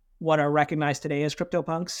what are recognized today as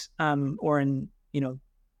CryptoPunks, or in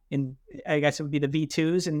I guess it would be the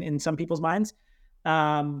V2s in some people's minds.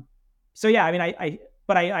 So yeah, I mean,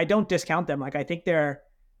 but I don't discount them. Like, I think there's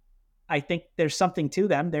something to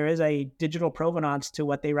them. There is a digital provenance to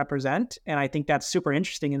what they represent. And I think that's super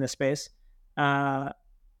interesting in this space. I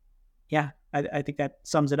think that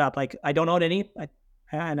sums it up. Like, I don't own any,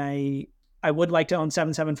 and I would like to own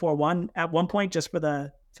 7741 at one point just for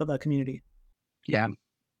the community. Yeah,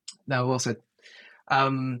 no, well said.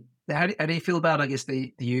 How do you feel about, I guess,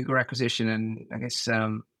 the Yuga acquisition, and I guess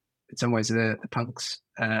in some ways the Punks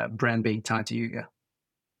brand being tied to Yuga?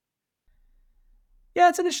 Yeah,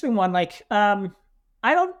 it's an interesting one. Like, I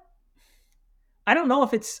don't know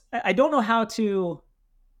if it's, I don't know how to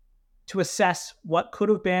assess what could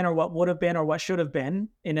have been or what would have been or what should have been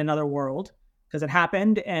in another world, because it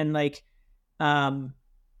happened. And like I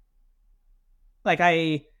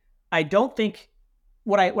don't think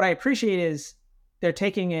what I appreciate is they're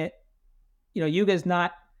taking it, Yuga's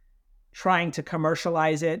not trying to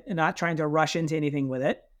commercialize it and not trying to rush into anything with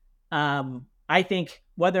it. I think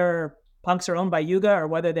whether Punks are owned by Yuga or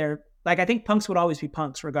whether they're like, I think Punks would always be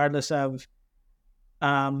Punks regardless of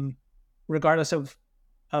who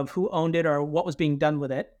owned it or what was being done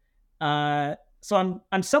with it. So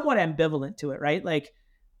I'm somewhat ambivalent to it, right? Like,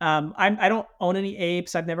 I don't own any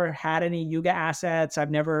apes. I've never had any Yuga assets.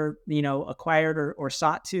 I've never, acquired or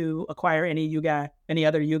sought to acquire any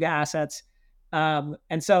other Yuga assets.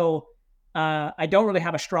 And so I don't really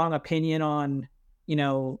have a strong opinion on,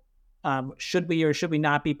 should we or should we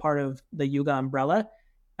not be part of the Yuga umbrella.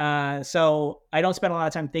 So I don't spend a lot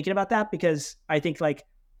of time thinking about that, because I think like,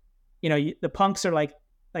 the Punks are like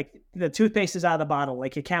the toothpaste is out of the bottle.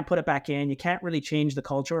 Like, you can't put it back in. You can't really change the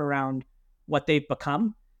culture around what they've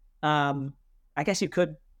become. I guess you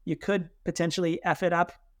could potentially F it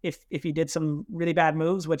up if you did some really bad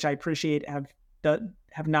moves, which I appreciate have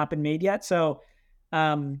not been made yet. So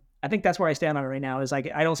I think that's where I stand on it right now, is like,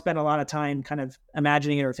 I don't spend a lot of time kind of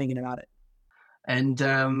imagining it or thinking about it. And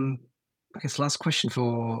I guess last question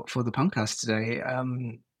for the Punkcast today.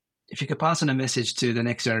 If you could pass on a message to the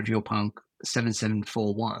next era of your punk,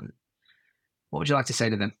 7741, what would you like to say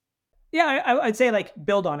to them? Yeah, I'd say like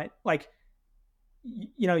build on it. Like,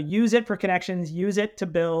 use it for connections, use it to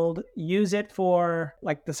build, use it for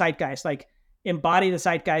like the zeitgeist, like embody the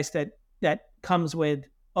zeitgeist that comes with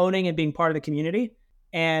owning and being part of the community,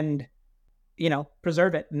 and,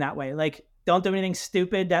 preserve it in that way. Like, don't do anything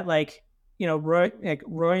stupid that like,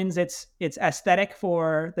 ruins its aesthetic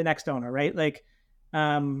for the next owner, right? Like,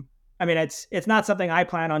 I mean, it's not something I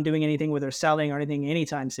plan on doing anything with or selling or anything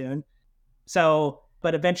anytime soon. So,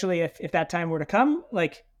 but eventually if that time were to come,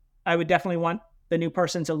 like, I would definitely want the new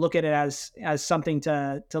person to look at it as something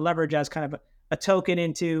to leverage as kind of a token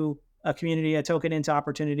into a community, a token into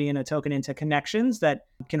opportunity, and a token into connections that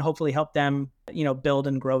can hopefully help them, build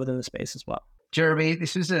and grow within the space as well. Jeremy,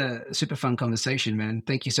 this was a super fun conversation, man.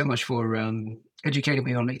 Thank you so much for educating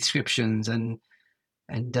me on inscriptions and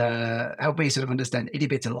help me sort of understand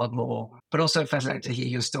ittybits a lot more, but also fascinating to hear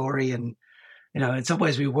your story. And, in some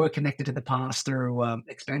ways we were connected to the past through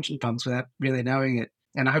expansion punks without really knowing it.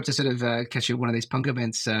 And I hope to sort of catch you at one of these punk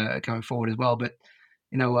events going forward as well. But,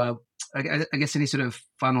 I guess any sort of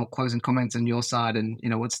final closing comments on your side, and,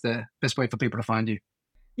 what's the best way for people to find you?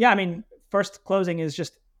 Yeah, I mean, first closing is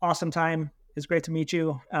just awesome time. It's great to meet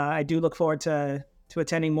you. I do look forward to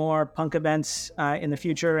attending more punk events in the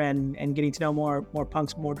future and getting to know more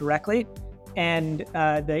punks more directly. And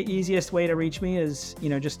the easiest way to reach me is,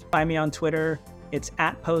 just find me on Twitter. It's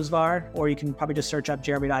 @Posvar, or you can probably just search up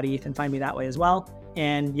Jeremy.eth and find me that way as well.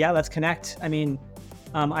 And yeah, let's connect. I mean,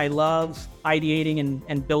 I love ideating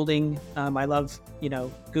and building. I love,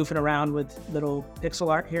 goofing around with little pixel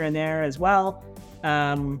art here and there as well.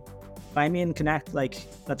 Find me and connect. Like,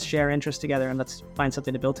 let's share interests together and let's find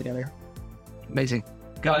something to build together. Amazing.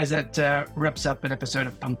 Guys, that wraps up an episode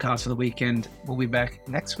of Punkcast for the weekend. We'll be back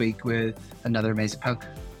next week with another amazing punk.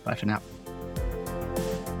 Bye for now.